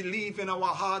and believe in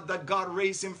our heart that God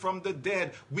raised him from the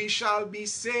dead, we shall be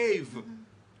saved.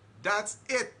 That's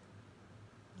it.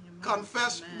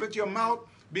 Confess with your mouth,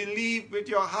 believe with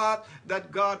your heart that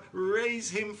God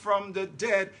raised him from the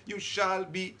dead, you shall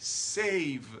be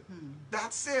saved.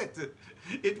 That's it.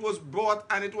 It was bought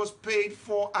and it was paid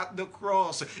for at the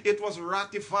cross. It was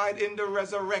ratified in the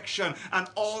resurrection. And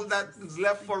all that is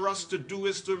left for us to do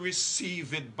is to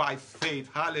receive it by faith.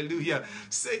 Hallelujah.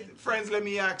 Say, friends, let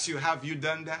me ask you, have you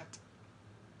done that?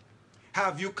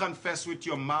 Have you confessed with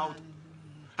your mouth?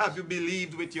 Have you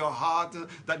believed with your heart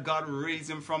that God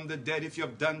raised him from the dead? If you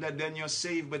have done that, then you're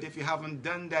saved. But if you haven't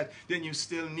done that, then you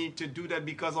still need to do that,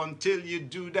 because until you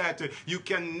do that, you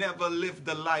can never live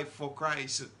the life for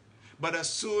Christ. But as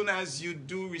soon as you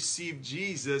do receive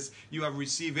Jesus, you have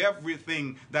received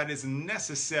everything that is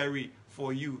necessary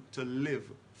for you to live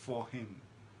for him.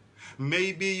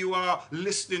 Maybe you are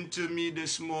listening to me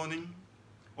this morning,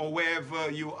 or wherever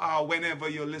you are, whenever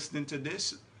you're listening to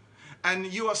this,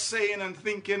 and you are saying and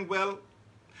thinking, well,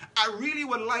 I really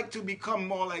would like to become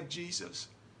more like Jesus.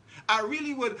 I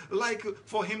really would like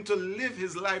for him to live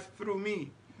his life through me.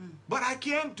 But I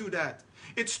can't do that.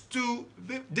 It's too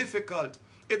difficult.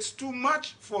 It's too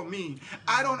much for me.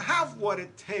 I don't have what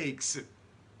it takes.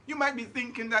 You might be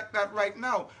thinking that right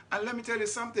now. And let me tell you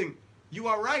something. You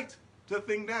are right to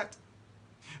think that.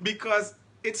 Because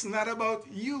it's not about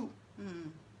you.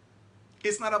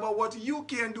 It's not about what you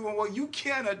can do and what you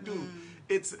cannot do.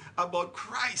 It's about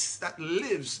Christ that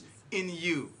lives in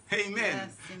you. Amen.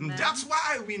 Yes, amen. That's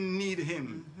why we need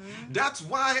him. That's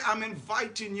why I'm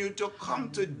inviting you to come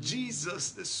to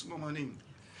Jesus this morning.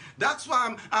 That's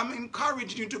why I'm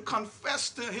encouraging you to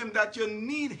confess to him that you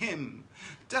need him.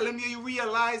 Tell him you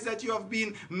realize that you have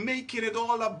been making it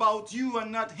all about you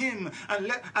and not him.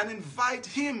 And invite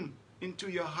him into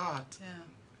your heart. Yeah.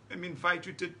 Let me invite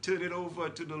you to turn it over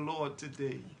to the Lord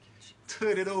today.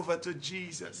 Turn it over to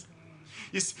Jesus.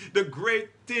 You see, the great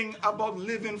thing about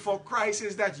living for Christ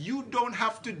is that you don't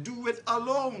have to do it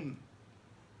alone.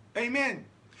 Amen.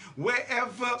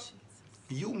 Wherever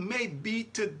you may be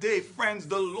today, friends,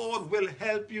 the Lord will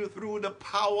help you through the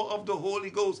power of the Holy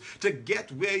Ghost to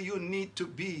get where you need to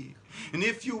be. And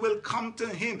if you will come to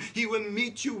him, he will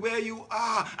meet you where you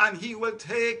are, and he will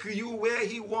take you where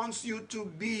he wants you to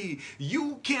be.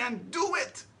 You can do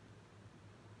it.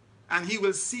 And he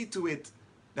will see to it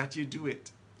that you do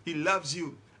it. He loves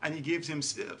you, and he gives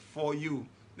himself for you,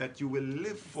 that you will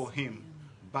live for him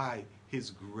by his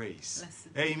grace.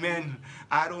 Amen.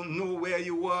 I don't know where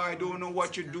you are. I don't know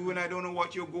what you're doing. I don't know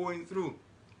what you're going through.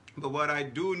 But what I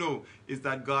do know is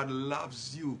that God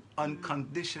loves you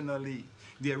unconditionally.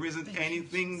 There isn't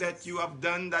anything that you have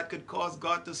done that could cause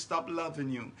God to stop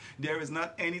loving you. There is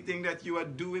not anything that you are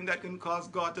doing that can cause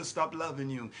God to stop loving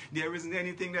you. There isn't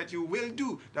anything that you will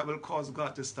do that will cause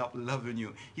God to stop loving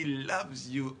you. He loves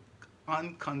you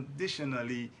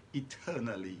unconditionally,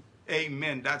 eternally.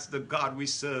 Amen. That's the God we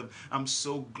serve. I'm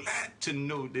so glad to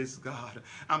know this God.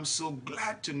 I'm so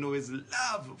glad to know his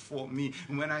love for me.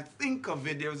 And when I think of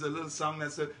it, there's a little song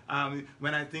that says,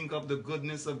 when I think of the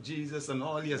goodness of Jesus and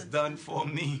all he has done for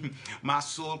me, my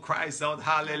soul cries out,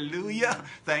 hallelujah.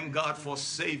 Thank God for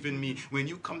saving me. When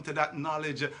you come to that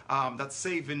knowledge, that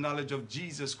saving knowledge of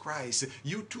Jesus Christ,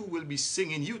 you too will be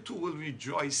singing. You too will be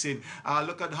rejoicing.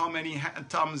 Look at how many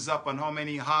thumbs up and how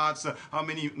many hearts, how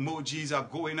many emojis are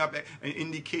going up,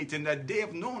 indicating that they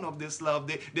have known of this love.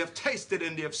 They have tasted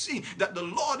and they have seen that the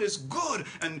Lord is good,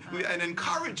 and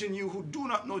encouraging you who do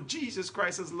not know Jesus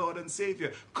Christ as Lord and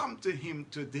Savior, come to him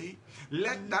today.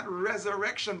 Let that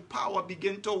resurrection power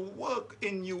begin to work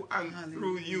in you and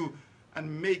through you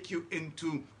and make you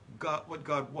into God, what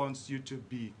God wants you to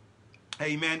be.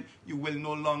 Amen. You will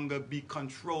no longer be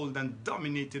controlled and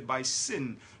dominated by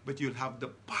sin, but you'll have the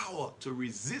power to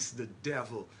resist the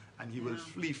devil, and he will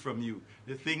flee from you.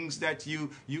 The things that you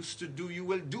used to do, you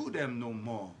will do them no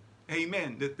more.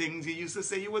 Amen. The things you used to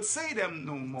say, you would say them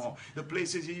no more. The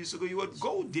places you used to go, you would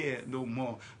go there no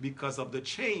more, because of the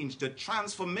change, the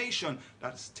transformation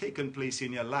that's taken place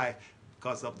in your life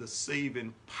because of the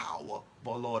saving power of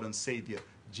our Lord and Savior,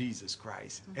 Jesus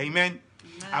Christ. Amen.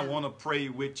 I want to pray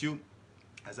with you.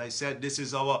 As I said, this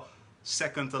is our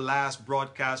second to last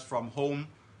broadcast from home.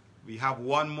 We have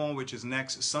one more, which is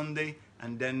next Sunday.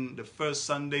 And then the first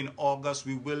Sunday in August,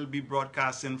 we will be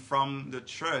broadcasting from the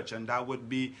church. And that would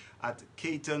be at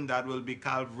Caton. That will be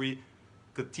Calvary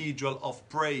Cathedral of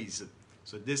Praise.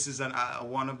 So this is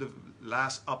one of the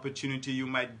last opportunity you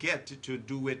might get to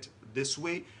do it this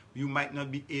way. You might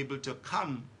not be able to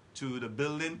come to the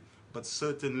building, but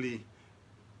certainly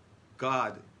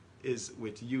God is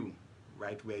with you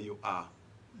right where you are.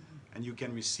 And you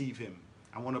can receive him.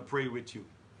 I want to pray with you.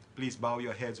 Please bow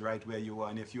your heads right where you are.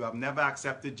 And if you have never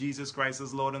accepted Jesus Christ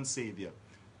as Lord and Savior,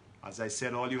 as I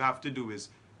said, all you have to do is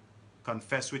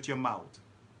confess with your mouth,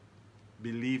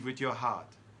 believe with your heart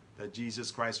that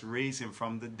Jesus Christ raised him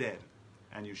from the dead,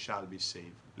 and you shall be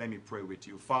saved. Let me pray with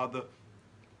you. Father,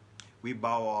 we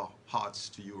bow our hearts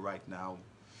to you right now.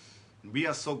 We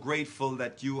are so grateful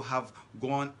that you have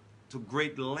gone to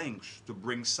great lengths to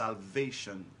bring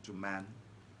salvation to man.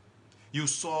 You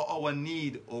saw our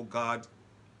need, oh God.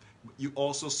 You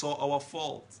also saw our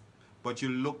faults, but you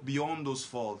looked beyond those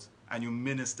faults and you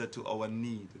ministered to our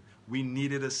need. We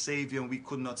needed a Savior and we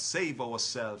could not save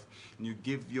ourselves. And you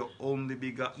give your only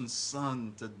begotten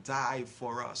Son to die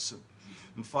for us.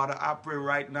 And Father, I pray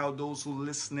right now, those who are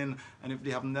listening, and if they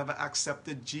have never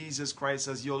accepted Jesus Christ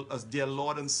as their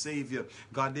Lord and Savior,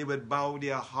 God, they would bow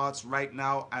their hearts right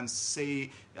now and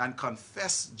say and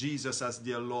confess Jesus as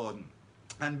their Lord.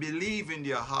 And believe in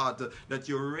their heart that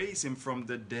you raise him from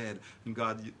the dead. And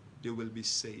God, they will be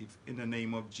saved in the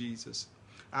name of Jesus.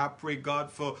 I pray,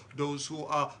 God, for those who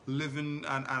are living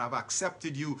and have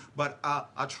accepted you, but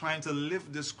are trying to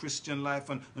live this Christian life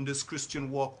and this Christian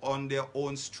walk on their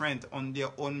own strength, on their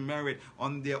own merit,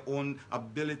 on their own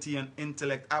ability and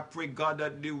intellect. I pray, God,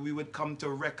 that we would come to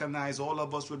recognize, all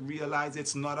of us would realize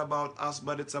it's not about us,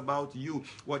 but it's about you.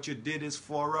 What you did is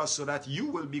for us so that you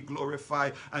will be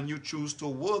glorified and you choose to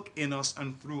work in us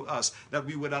and through us, that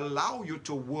we would allow you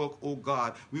to work, oh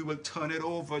God. We will turn it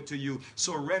over to you.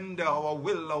 Surrender our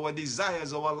will, our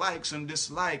desires, our likes and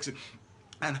dislikes,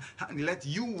 and let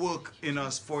you work in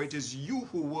us, for it is you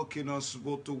who work in us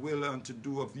both to will and to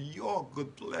do of your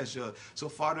good pleasure. So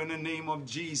Father, in the name of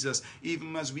Jesus,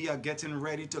 even as we are getting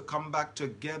ready to come back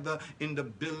together in the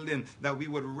building, that we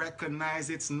would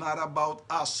recognize it's not about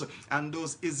us and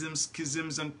those isms,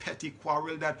 schisms and petty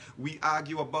quarrel that we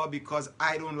argue about because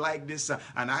I don't like this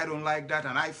and I don't like that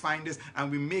and I find this, and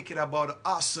we make it about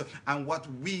us and what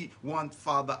we want.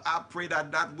 Father, I pray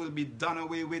that that will be done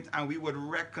away with and we would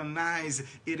recognize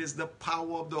it is the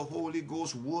power of the Holy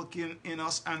Ghost working in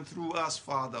us and through us,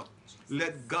 Father.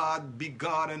 Let God be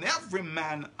God and every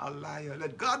man a liar.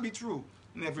 Let God be true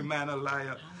and every man a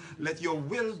liar. Let your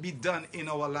will be done in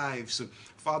our lives.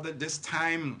 Father, this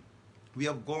time we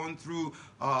have gone through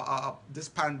this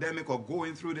pandemic, or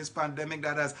going through this pandemic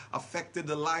that has affected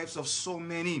the lives of so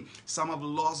many. Some have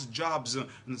lost jobs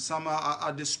and some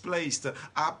are displaced.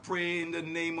 I pray in the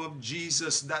name of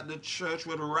Jesus that the church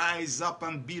would rise up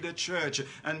and be the church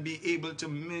and be able to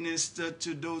minister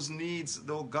to those needs,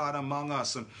 though God, among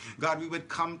us. God, we would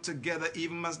come together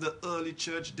even as the early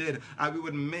church did, and we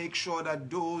would make sure that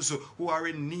those who are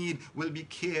in need will be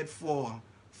cared for.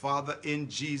 Father, in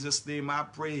Jesus' name, I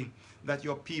pray that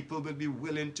your people will be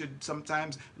willing to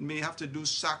sometimes may have to do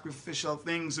sacrificial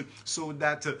things so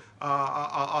that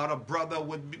our brother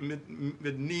with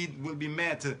need will be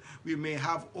met. We may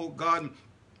have, oh God,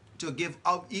 to give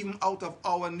out, even out of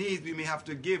our needs, we may have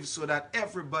to give so that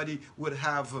everybody would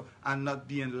have and not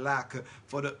be in lack.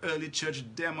 For the early church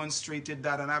demonstrated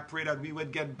that, and I pray that we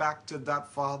would get back to that,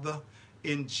 Father.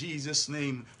 In Jesus'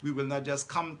 name, we will not just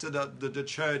come to the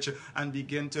church and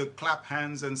begin to clap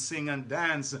hands and sing and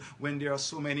dance when there are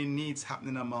so many needs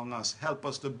happening among us. Help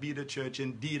us to be the church.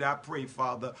 Indeed, I pray,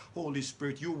 Father, Holy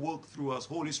Spirit, you work through us.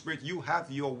 Holy Spirit, you have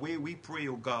your way. We pray,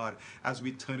 oh God, as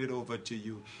we turn it over to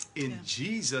you. In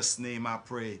Jesus' name, I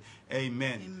pray.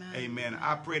 Amen. Amen. Amen.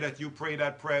 I pray that you pray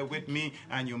that prayer with me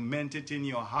and you meant it in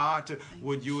your heart.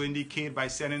 Would you indicate by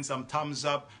sending some thumbs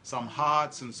up, some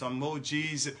hearts and some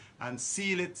emojis, and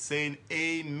seal it saying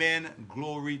amen,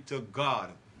 glory to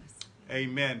God.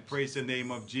 Amen. Praise the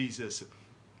name of Jesus.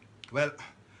 Well,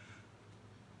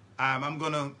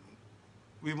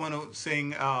 we want to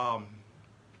sing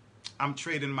I'm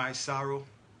Trading My Sorrow.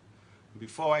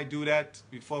 Before we do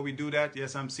that,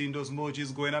 yes, I'm seeing those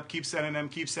emojis going up. Keep sending them,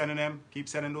 keep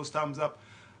sending those thumbs up.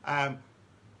 I've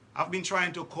been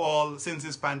trying to call since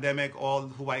this pandemic all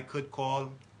who I could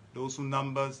call, those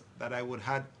numbers that I would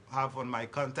have on my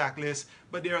contact list,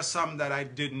 but there are some that I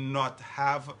did not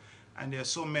have, and there are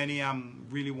so many I'm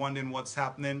really wondering what's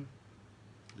happening.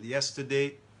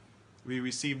 Yesterday, we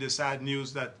received the sad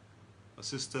news that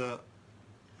Sister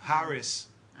Harris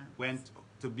went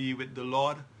to be with the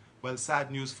Lord. well,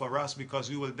 sad news for us because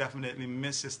we will definitely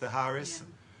miss Sister Harris.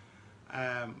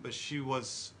 But she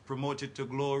was promoted to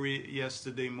glory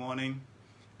yesterday morning,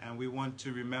 and we want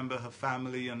to remember her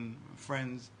family and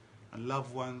friends and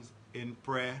loved ones in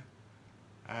prayer.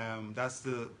 That's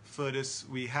the furthest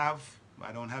we have.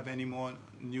 I don't have any more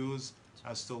news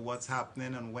as to what's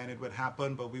happening and when it would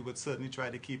happen, but we would certainly try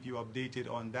to keep you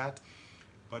updated on that.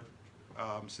 But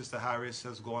Sister Harris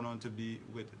has gone on to be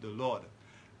with the Lord.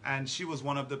 And she was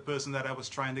one of the persons that I was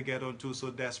trying to get onto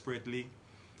so desperately.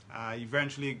 I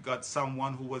eventually got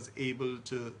someone who was able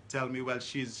to tell me, well,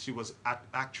 she was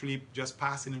actually just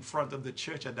passing in front of the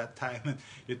church at that time. And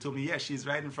they told me, yeah, she's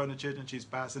right in front of the church and she's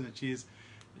passing and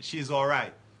she's all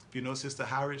right. You know, Sister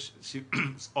Harris, she's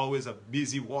always a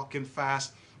busy, walking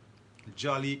fast,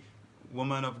 jolly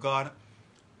woman of God.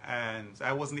 And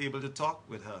I wasn't able to talk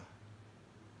with her.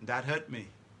 That hurt me.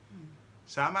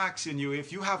 So I'm asking you,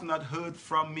 if you have not heard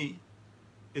from me,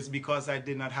 it's because I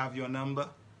did not have your number.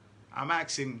 I'm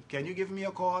asking, can you give me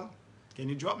a call? Can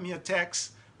you drop me a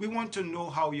text? We want to know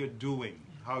how you're doing,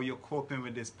 how you're coping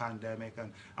with this pandemic,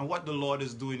 and what the Lord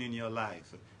is doing in your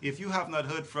life. If you have not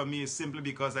heard from me, it's simply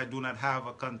because I do not have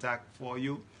a contact for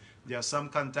you. There are some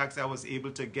contacts I was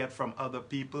able to get from other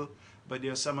people, but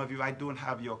there are some of you, I don't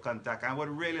have your contact. I would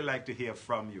really like to hear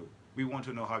from you. We want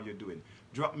to know how you're doing.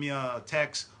 Drop me a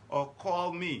text or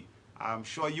call me. I'm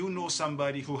sure you know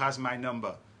somebody who has my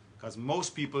number, because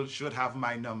most people should have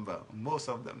my number, most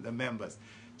of them, the members.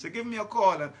 So give me a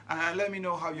call and let me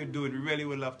know how you're doing. We really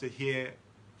would love to hear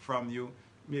from you.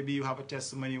 Maybe you have a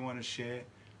testimony you want to share.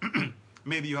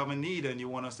 Maybe you have a need and you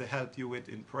want us to help you with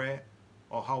in prayer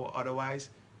or how otherwise.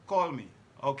 Call me,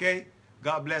 okay?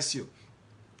 God bless you.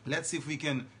 Let's see if we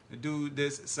can do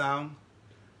this song.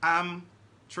 I'm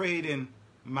trading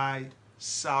my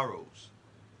sorrows.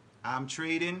 I'm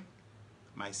trading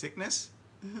my sickness.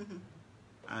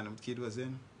 And the kid was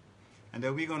in. And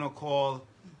then we're going to call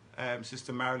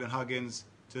Sister Marilyn Huggins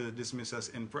to dismiss us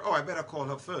in prayer. Oh, I better call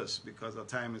her first because our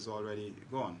time is already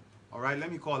gone. All right,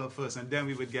 let me call her first, and then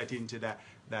we would get into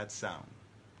that sound.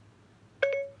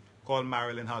 Call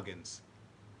Marilyn Huggins.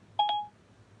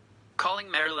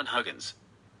 Calling Marilyn Huggins.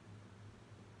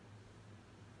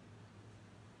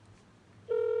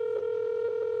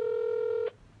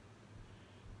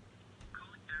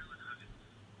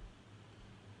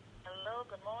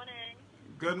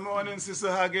 Good morning,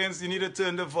 Sister Huggins. You need to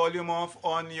turn the volume off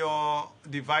on your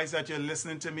device that you're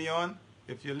listening to me on.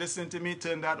 If you're listening to me,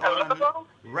 turn that on.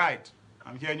 Right.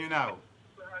 I'm hearing you now.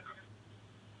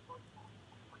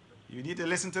 You need to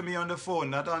listen to me on the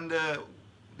phone, not on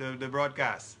the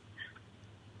broadcast.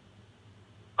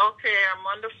 Okay, I'm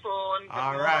on the phone.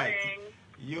 All right.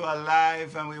 You are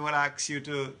live, and we will ask you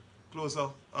to close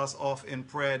us off in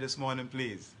prayer this morning,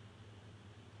 please.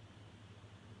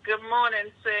 Good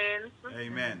morning, saints.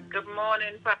 Amen. Good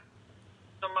morning, Pastor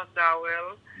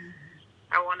McDowell.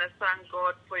 I want to thank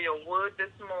God for your word this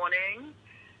morning,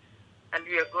 and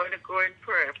we are going to go in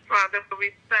prayer. Father, we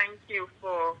thank you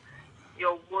for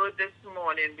your word this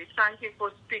morning. We thank you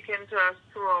for speaking to us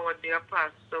through our dear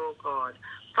pastor, oh God.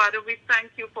 Father, we thank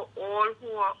you for all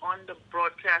who are on the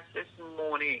broadcast this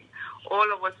morning,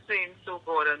 all our saints, oh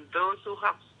God, and those who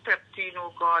have stepped in,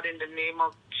 oh God, in the name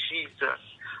of Jesus.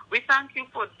 We thank you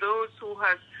for those who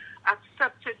have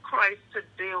accepted Christ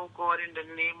today, oh God, in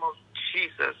the name of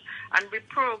Jesus. And we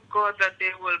pray, oh God, that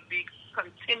they will be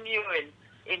continuing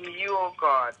in you, oh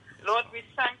God. Lord, we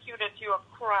thank you that you are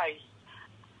Christ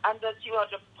and that you are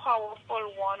the powerful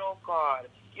one, oh God.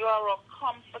 You are a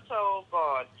comforter, oh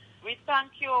God. We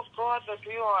thank you, oh God, that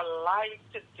we are alive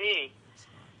today.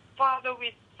 Father,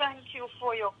 we thank you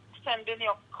for your sending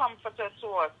your comforter to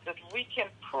us, that we can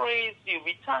praise you.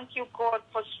 We thank you, God,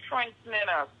 for strengthening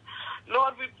us.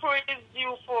 Lord, we praise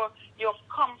you for your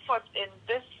comfort in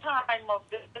this time of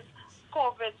this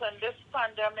COVID and this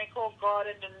pandemic, oh God,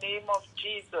 in the name of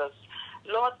Jesus.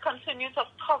 Lord, continue to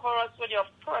cover us with your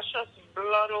precious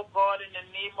blood, oh God, in the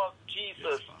name of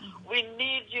Jesus. We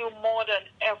need you more than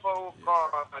ever, oh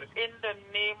God, in the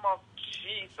name of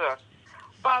Jesus.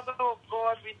 Father, oh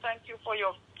God, we thank you for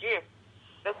your gift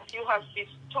that you have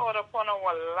bestowed upon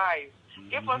our lives.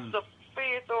 Give us the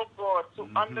faith, oh God, to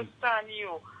understand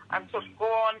you and to go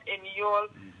on in your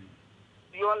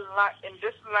life, in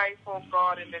this life, oh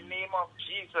God, in the name of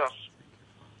Jesus.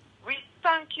 We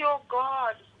thank you, oh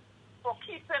God, for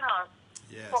keeping us,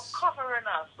 for covering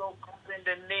us, oh God, in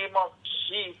the name of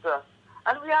Jesus.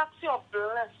 And we ask your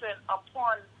blessing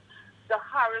upon the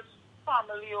Harris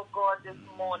family, oh God, this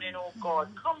morning, oh God.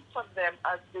 Comfort them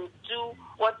as they do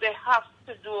what they have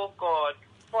to do, oh God,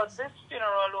 for this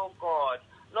funeral, oh God.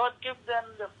 Lord, give them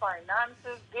the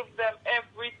finances, give them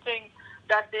everything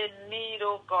that they need,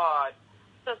 oh God.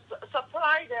 So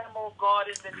supply them, oh God,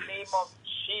 in the name of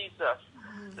Jesus.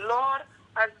 Lord,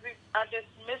 as we are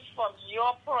dismissed from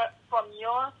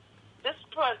this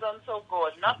presence, oh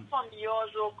God, not from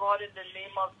yours, oh God, in the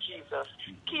name of Jesus.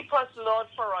 Keep us, Lord,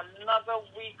 for another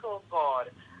week, oh God,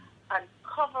 and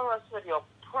cover us with your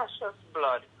precious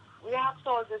blood. We ask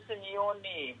all this in your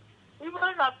name. We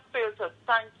will not fail to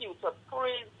thank you, to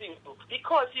praise you,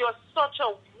 because you're such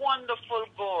a wonderful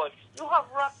God. You have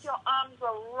wrapped your arms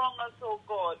around us, oh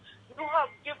God. You have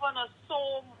given us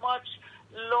so much,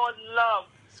 Lord, love.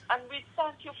 And we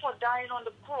thank you for dying on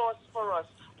the cross for us.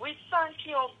 We thank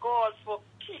you, oh God, for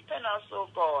keeping us, oh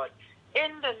God,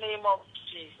 in the name of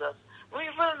Jesus. We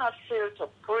will not fail to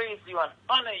praise you and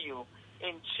honor you.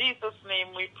 In Jesus'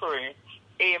 name we pray.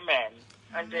 Amen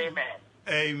and amen.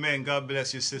 Amen. God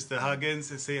bless you, Sister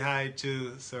Huggins. Say hi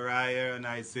to Soraya and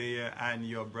Isaiah and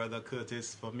your brother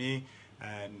Curtis for me.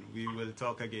 And we will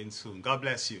talk again soon. God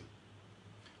bless you.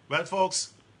 Well,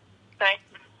 folks, Thank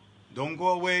you. don't go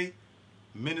away.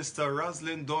 Minister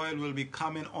Rosalind Doyle will be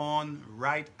coming on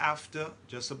right after,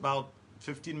 just about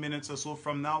 15 minutes or so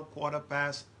from now,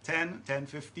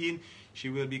 10:15. She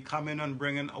will be coming and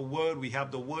bringing a word. We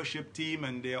have the worship team,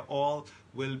 and they all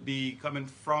will be coming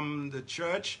from the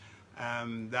church.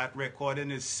 That recording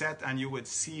is set, and you would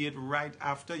see it right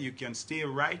after. You can stay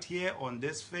right here on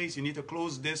this face. You need to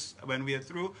close this when we are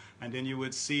through, and then you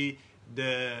would see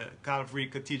the Calvary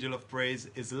Cathedral of Praise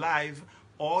is live.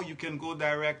 Or you can go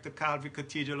direct to Calvary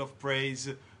Cathedral of Praise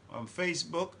on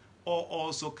Facebook, or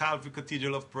also Calvary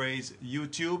Cathedral of Praise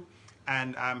YouTube.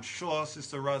 And I'm sure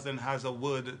Sister Rosin has a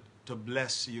word to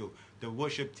bless you. The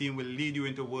worship team will lead you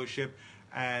into worship,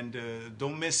 and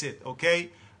don't miss it,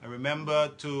 okay? And remember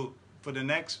to, for the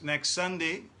next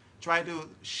Sunday, try to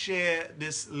share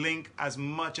this link as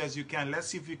much as you can. Let's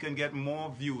see if you can get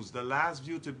more views. The last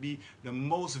view to be the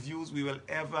most views we will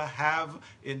ever have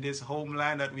in this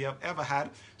homeland that we have ever had.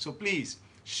 So please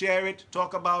share it,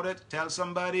 talk about it, tell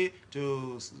somebody.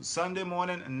 To Sunday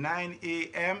morning, 9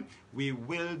 a.m. we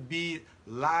will be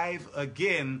live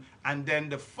again. And then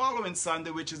the following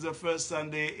Sunday, which is the first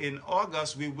Sunday in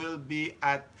August, we will be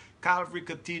at Calvary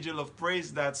Cathedral of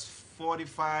Praise. That's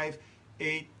 45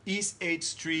 East 8th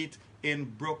Street in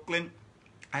Brooklyn,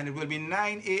 and it will be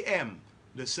 9 a.m.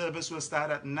 The service will start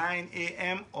at 9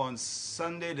 a.m. on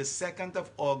Sunday, the 2nd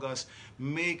of August.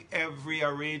 Make every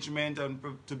arrangement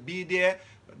to be there.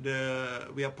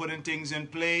 We are putting things in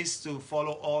place to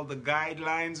follow all the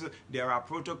guidelines. There are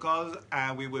protocols,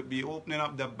 and we will be opening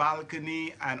up the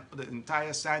balcony and the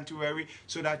entire sanctuary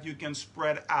so that you can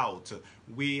spread out.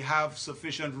 We have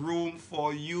sufficient room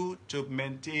for you to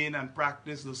maintain and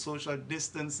practice the social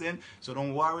distancing, so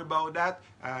don't worry about that.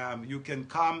 You can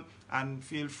come and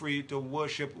feel free to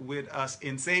worship with us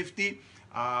in safety.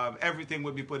 Everything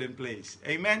will be put in place.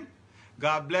 Amen.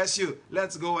 God bless you.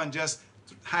 Let's go and just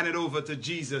hand it over to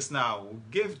Jesus now.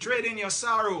 Trade in your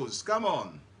sorrows. Come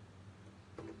on.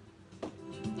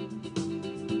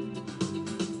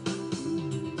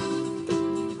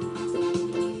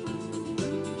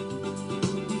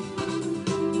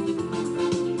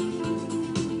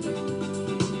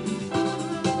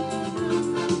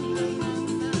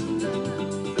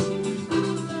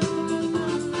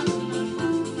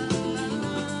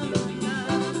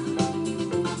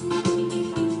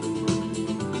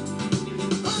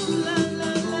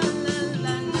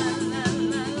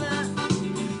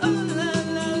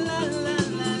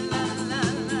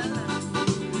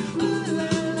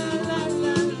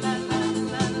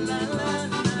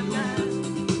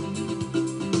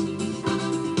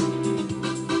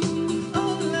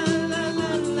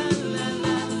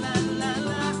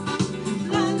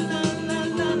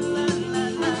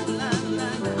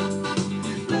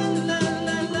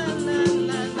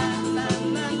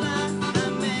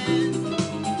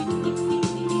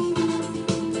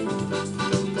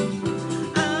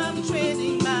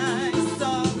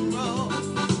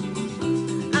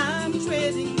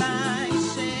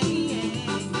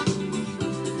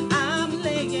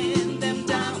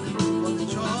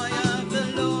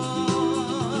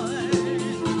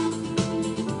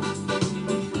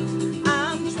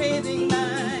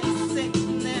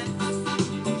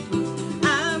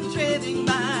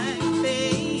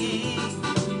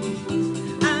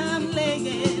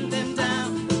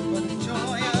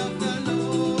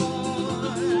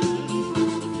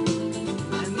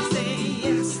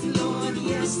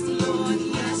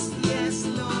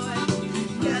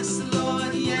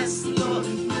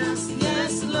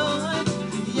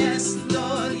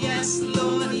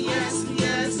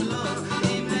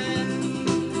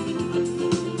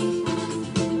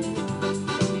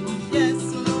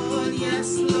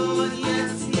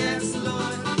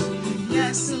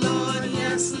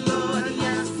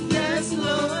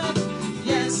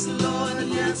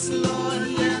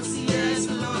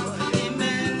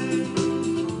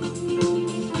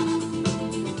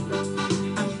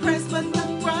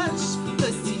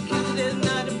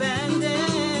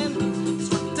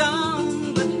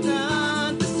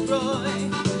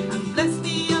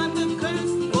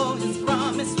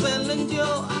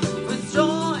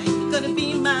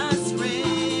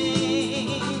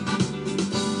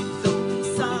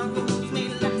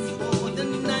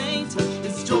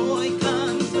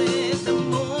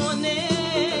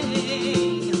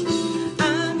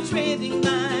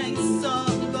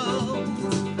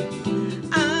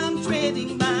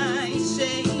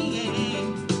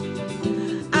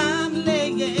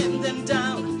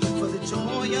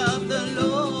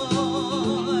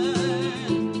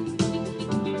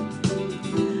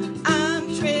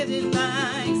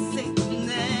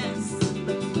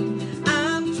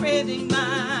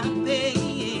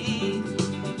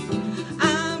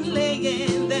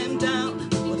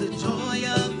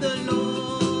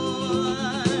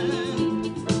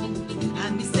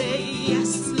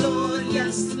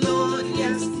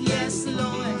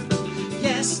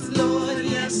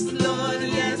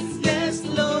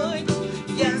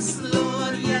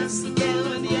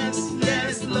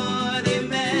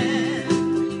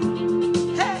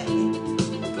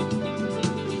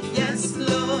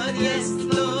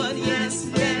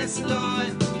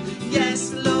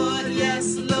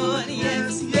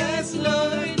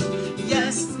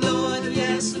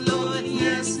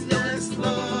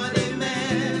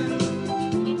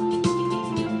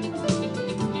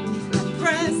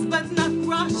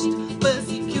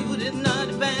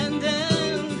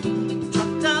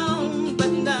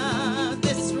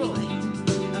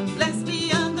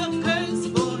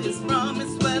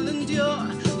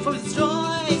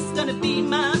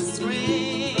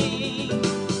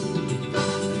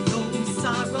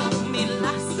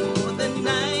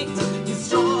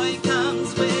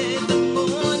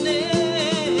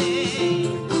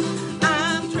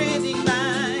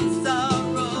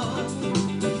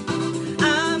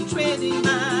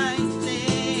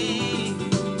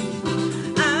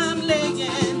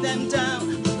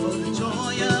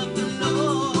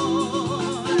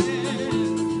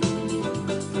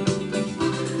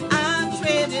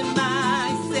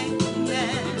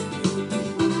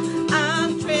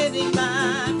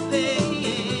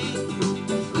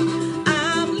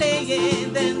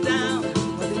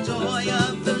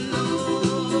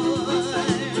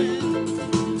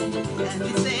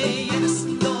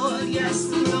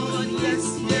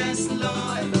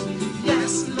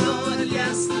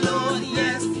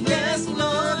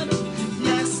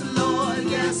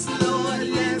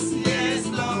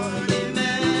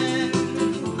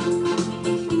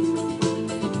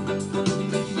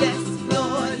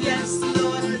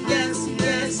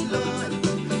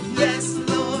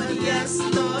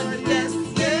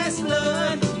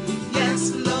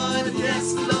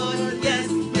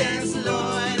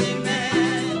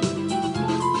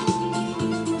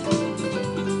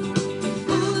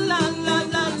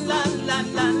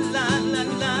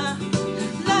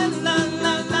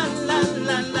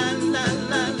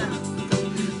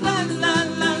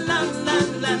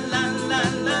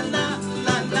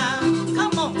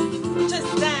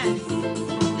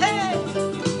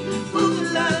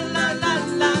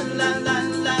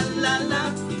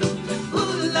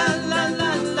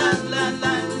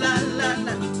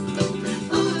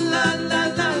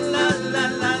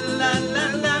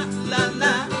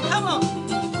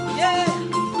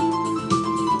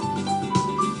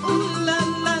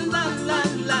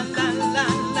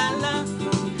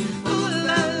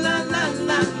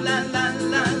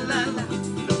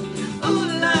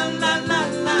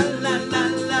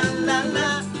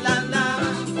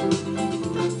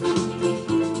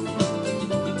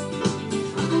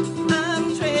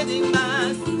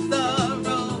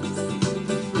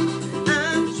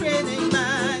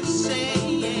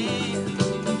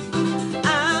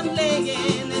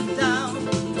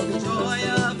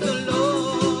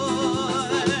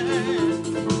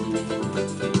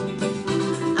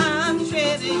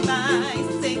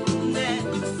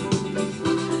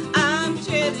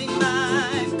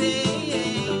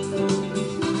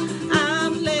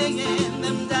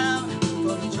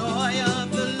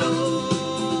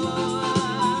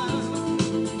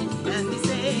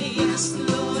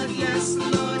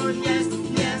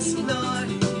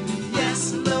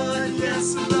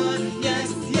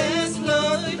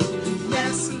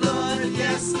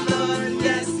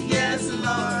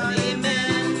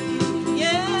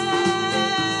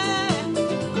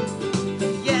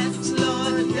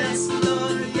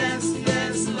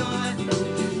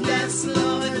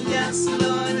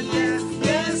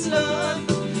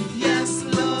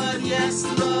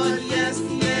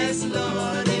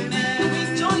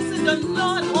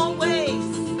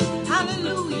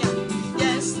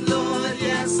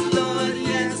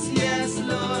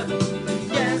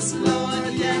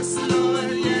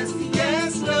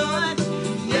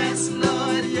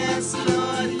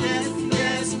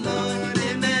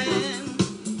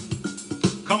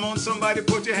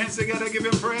 together, give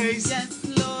him praise. Yes,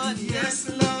 Lord. Yes,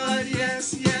 Lord.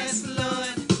 Yes, yes,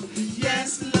 Lord.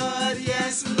 Yes, Lord.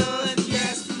 Yes, Lord.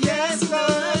 Yes, yes,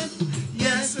 Lord.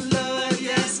 Yes, Lord.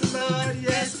 Yes, Lord.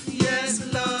 Yes, yes,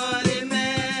 Lord.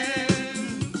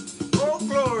 Amen. Oh,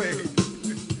 glory.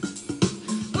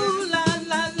 Ooh la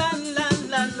la la la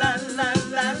la la la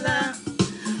la la.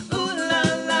 Ooh la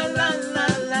la la la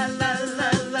la la la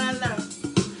la la.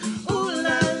 Ooh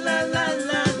la la la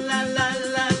la la la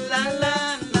la la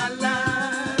la la.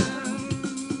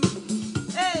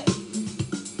 Hey.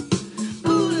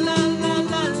 Ooh la la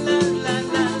la la la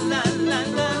la la la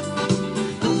la.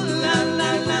 Ooh la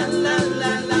la la la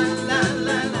la la la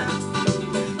la la.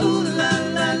 Ooh la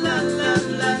la la la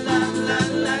la la la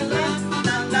la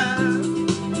la la.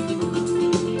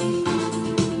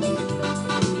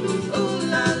 Ooh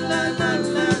la la la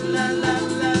la la la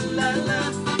la la la.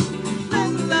 La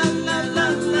la la la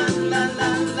la la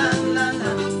la la la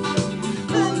la.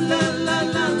 La la la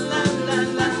la la la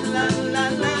la la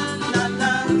la la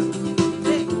la.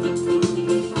 Hey.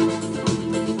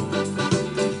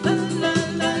 La la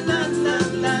la la la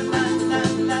la la la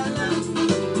la la.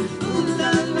 Ooh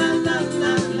la la la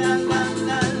la la la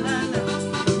la la la.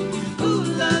 Ooh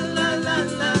la la la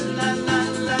la la la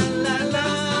la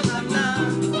la la la.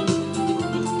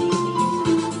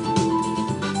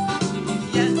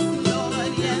 Yes,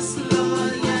 Lord, yes,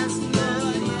 Lord, yes,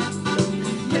 Lord, yes.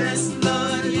 Yes,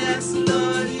 Lord, yes,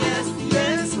 Lord, yes,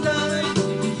 yes, Lord.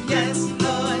 Yes,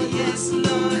 Lord, yes,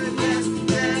 Lord, yes,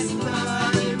 yes,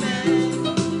 Lord, amen.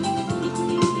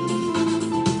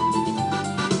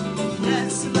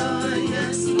 Yes, Lord,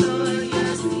 yes, Lord,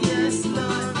 yes, yes,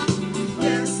 Lord.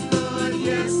 Yes, Lord,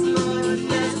 yes, Lord,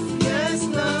 yes, yes,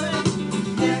 Lord.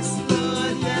 Yes,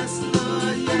 Lord, yes,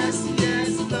 Lord, yes,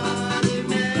 yes, Lord,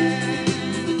 amen.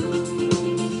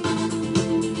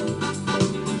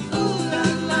 Ooh la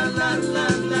la la la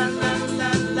la la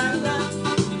la la la.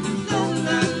 La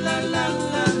la la la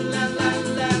la la la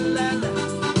la la la.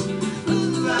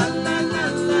 Ooh la la la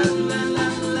la la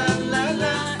la la la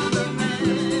la. Amen.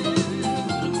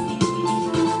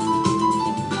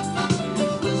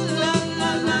 Ooh la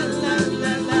la la la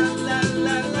la la la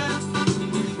la la.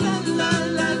 La la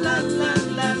la la la la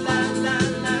la la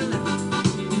la la.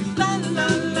 La la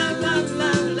la la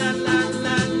la la la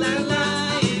la la la.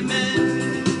 Amen.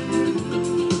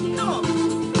 Come on.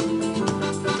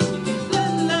 La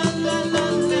la la la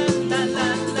la la la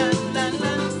la la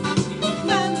la.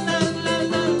 La la la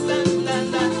la la la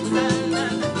la la la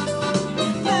la.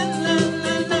 La la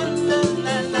la la la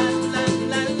la la la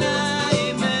la la.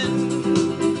 Amen.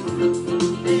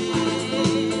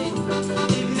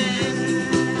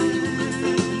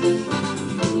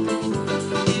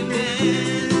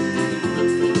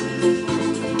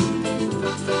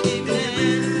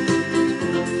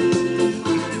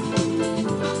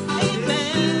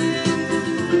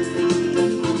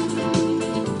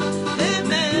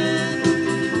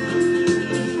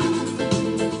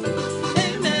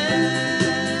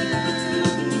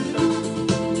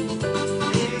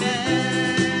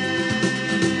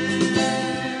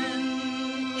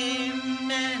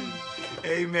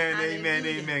 Amen, amen,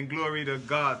 Hallelujah. amen. Glory to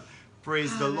God.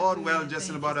 Praise the Lord. Well, just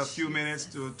in about a few minutes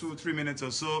to 2-3 minutes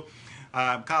or so,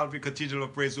 Calvary Cathedral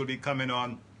of Praise will be coming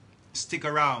on. Stick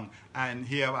around and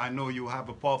hear. I know you have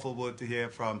a powerful word to hear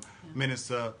from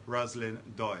Minister Rosalind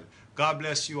Doyle. God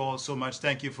bless you all so much.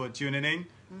 Thank you for tuning in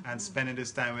and spending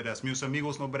this time with us. Meus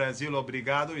amigos no Brasil,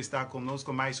 obrigado por estar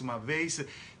conosco mais uma vez.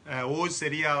 Hoje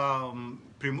seria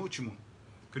penúltimo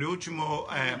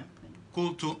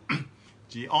culto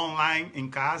de online em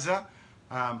casa.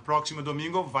 Próximo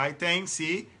domingo vai ter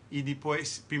sim, e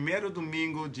depois primeiro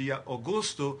domingo de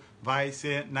agosto vai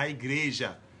ser na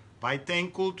igreja. Vai ter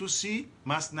culto sim,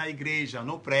 mas na igreja,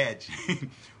 no prédio.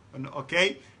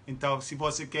 Ok? Então, se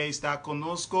você quer estar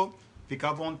conosco,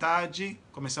 fica à vontade.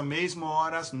 Começa mesmo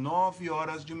horas, 9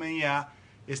 horas de manhã.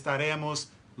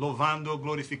 Estaremos louvando,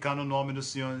 glorificando o nome do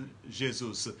Senhor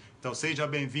Jesus. Então, seja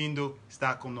bem-vindo,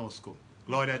 está conosco.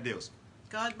 Glória a Deus.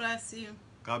 God bless you.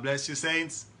 God bless you,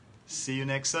 saints. See you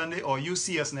next Sunday, or you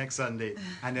see us next Sunday,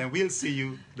 and then we'll see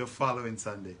you the following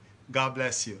Sunday. God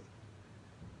bless you.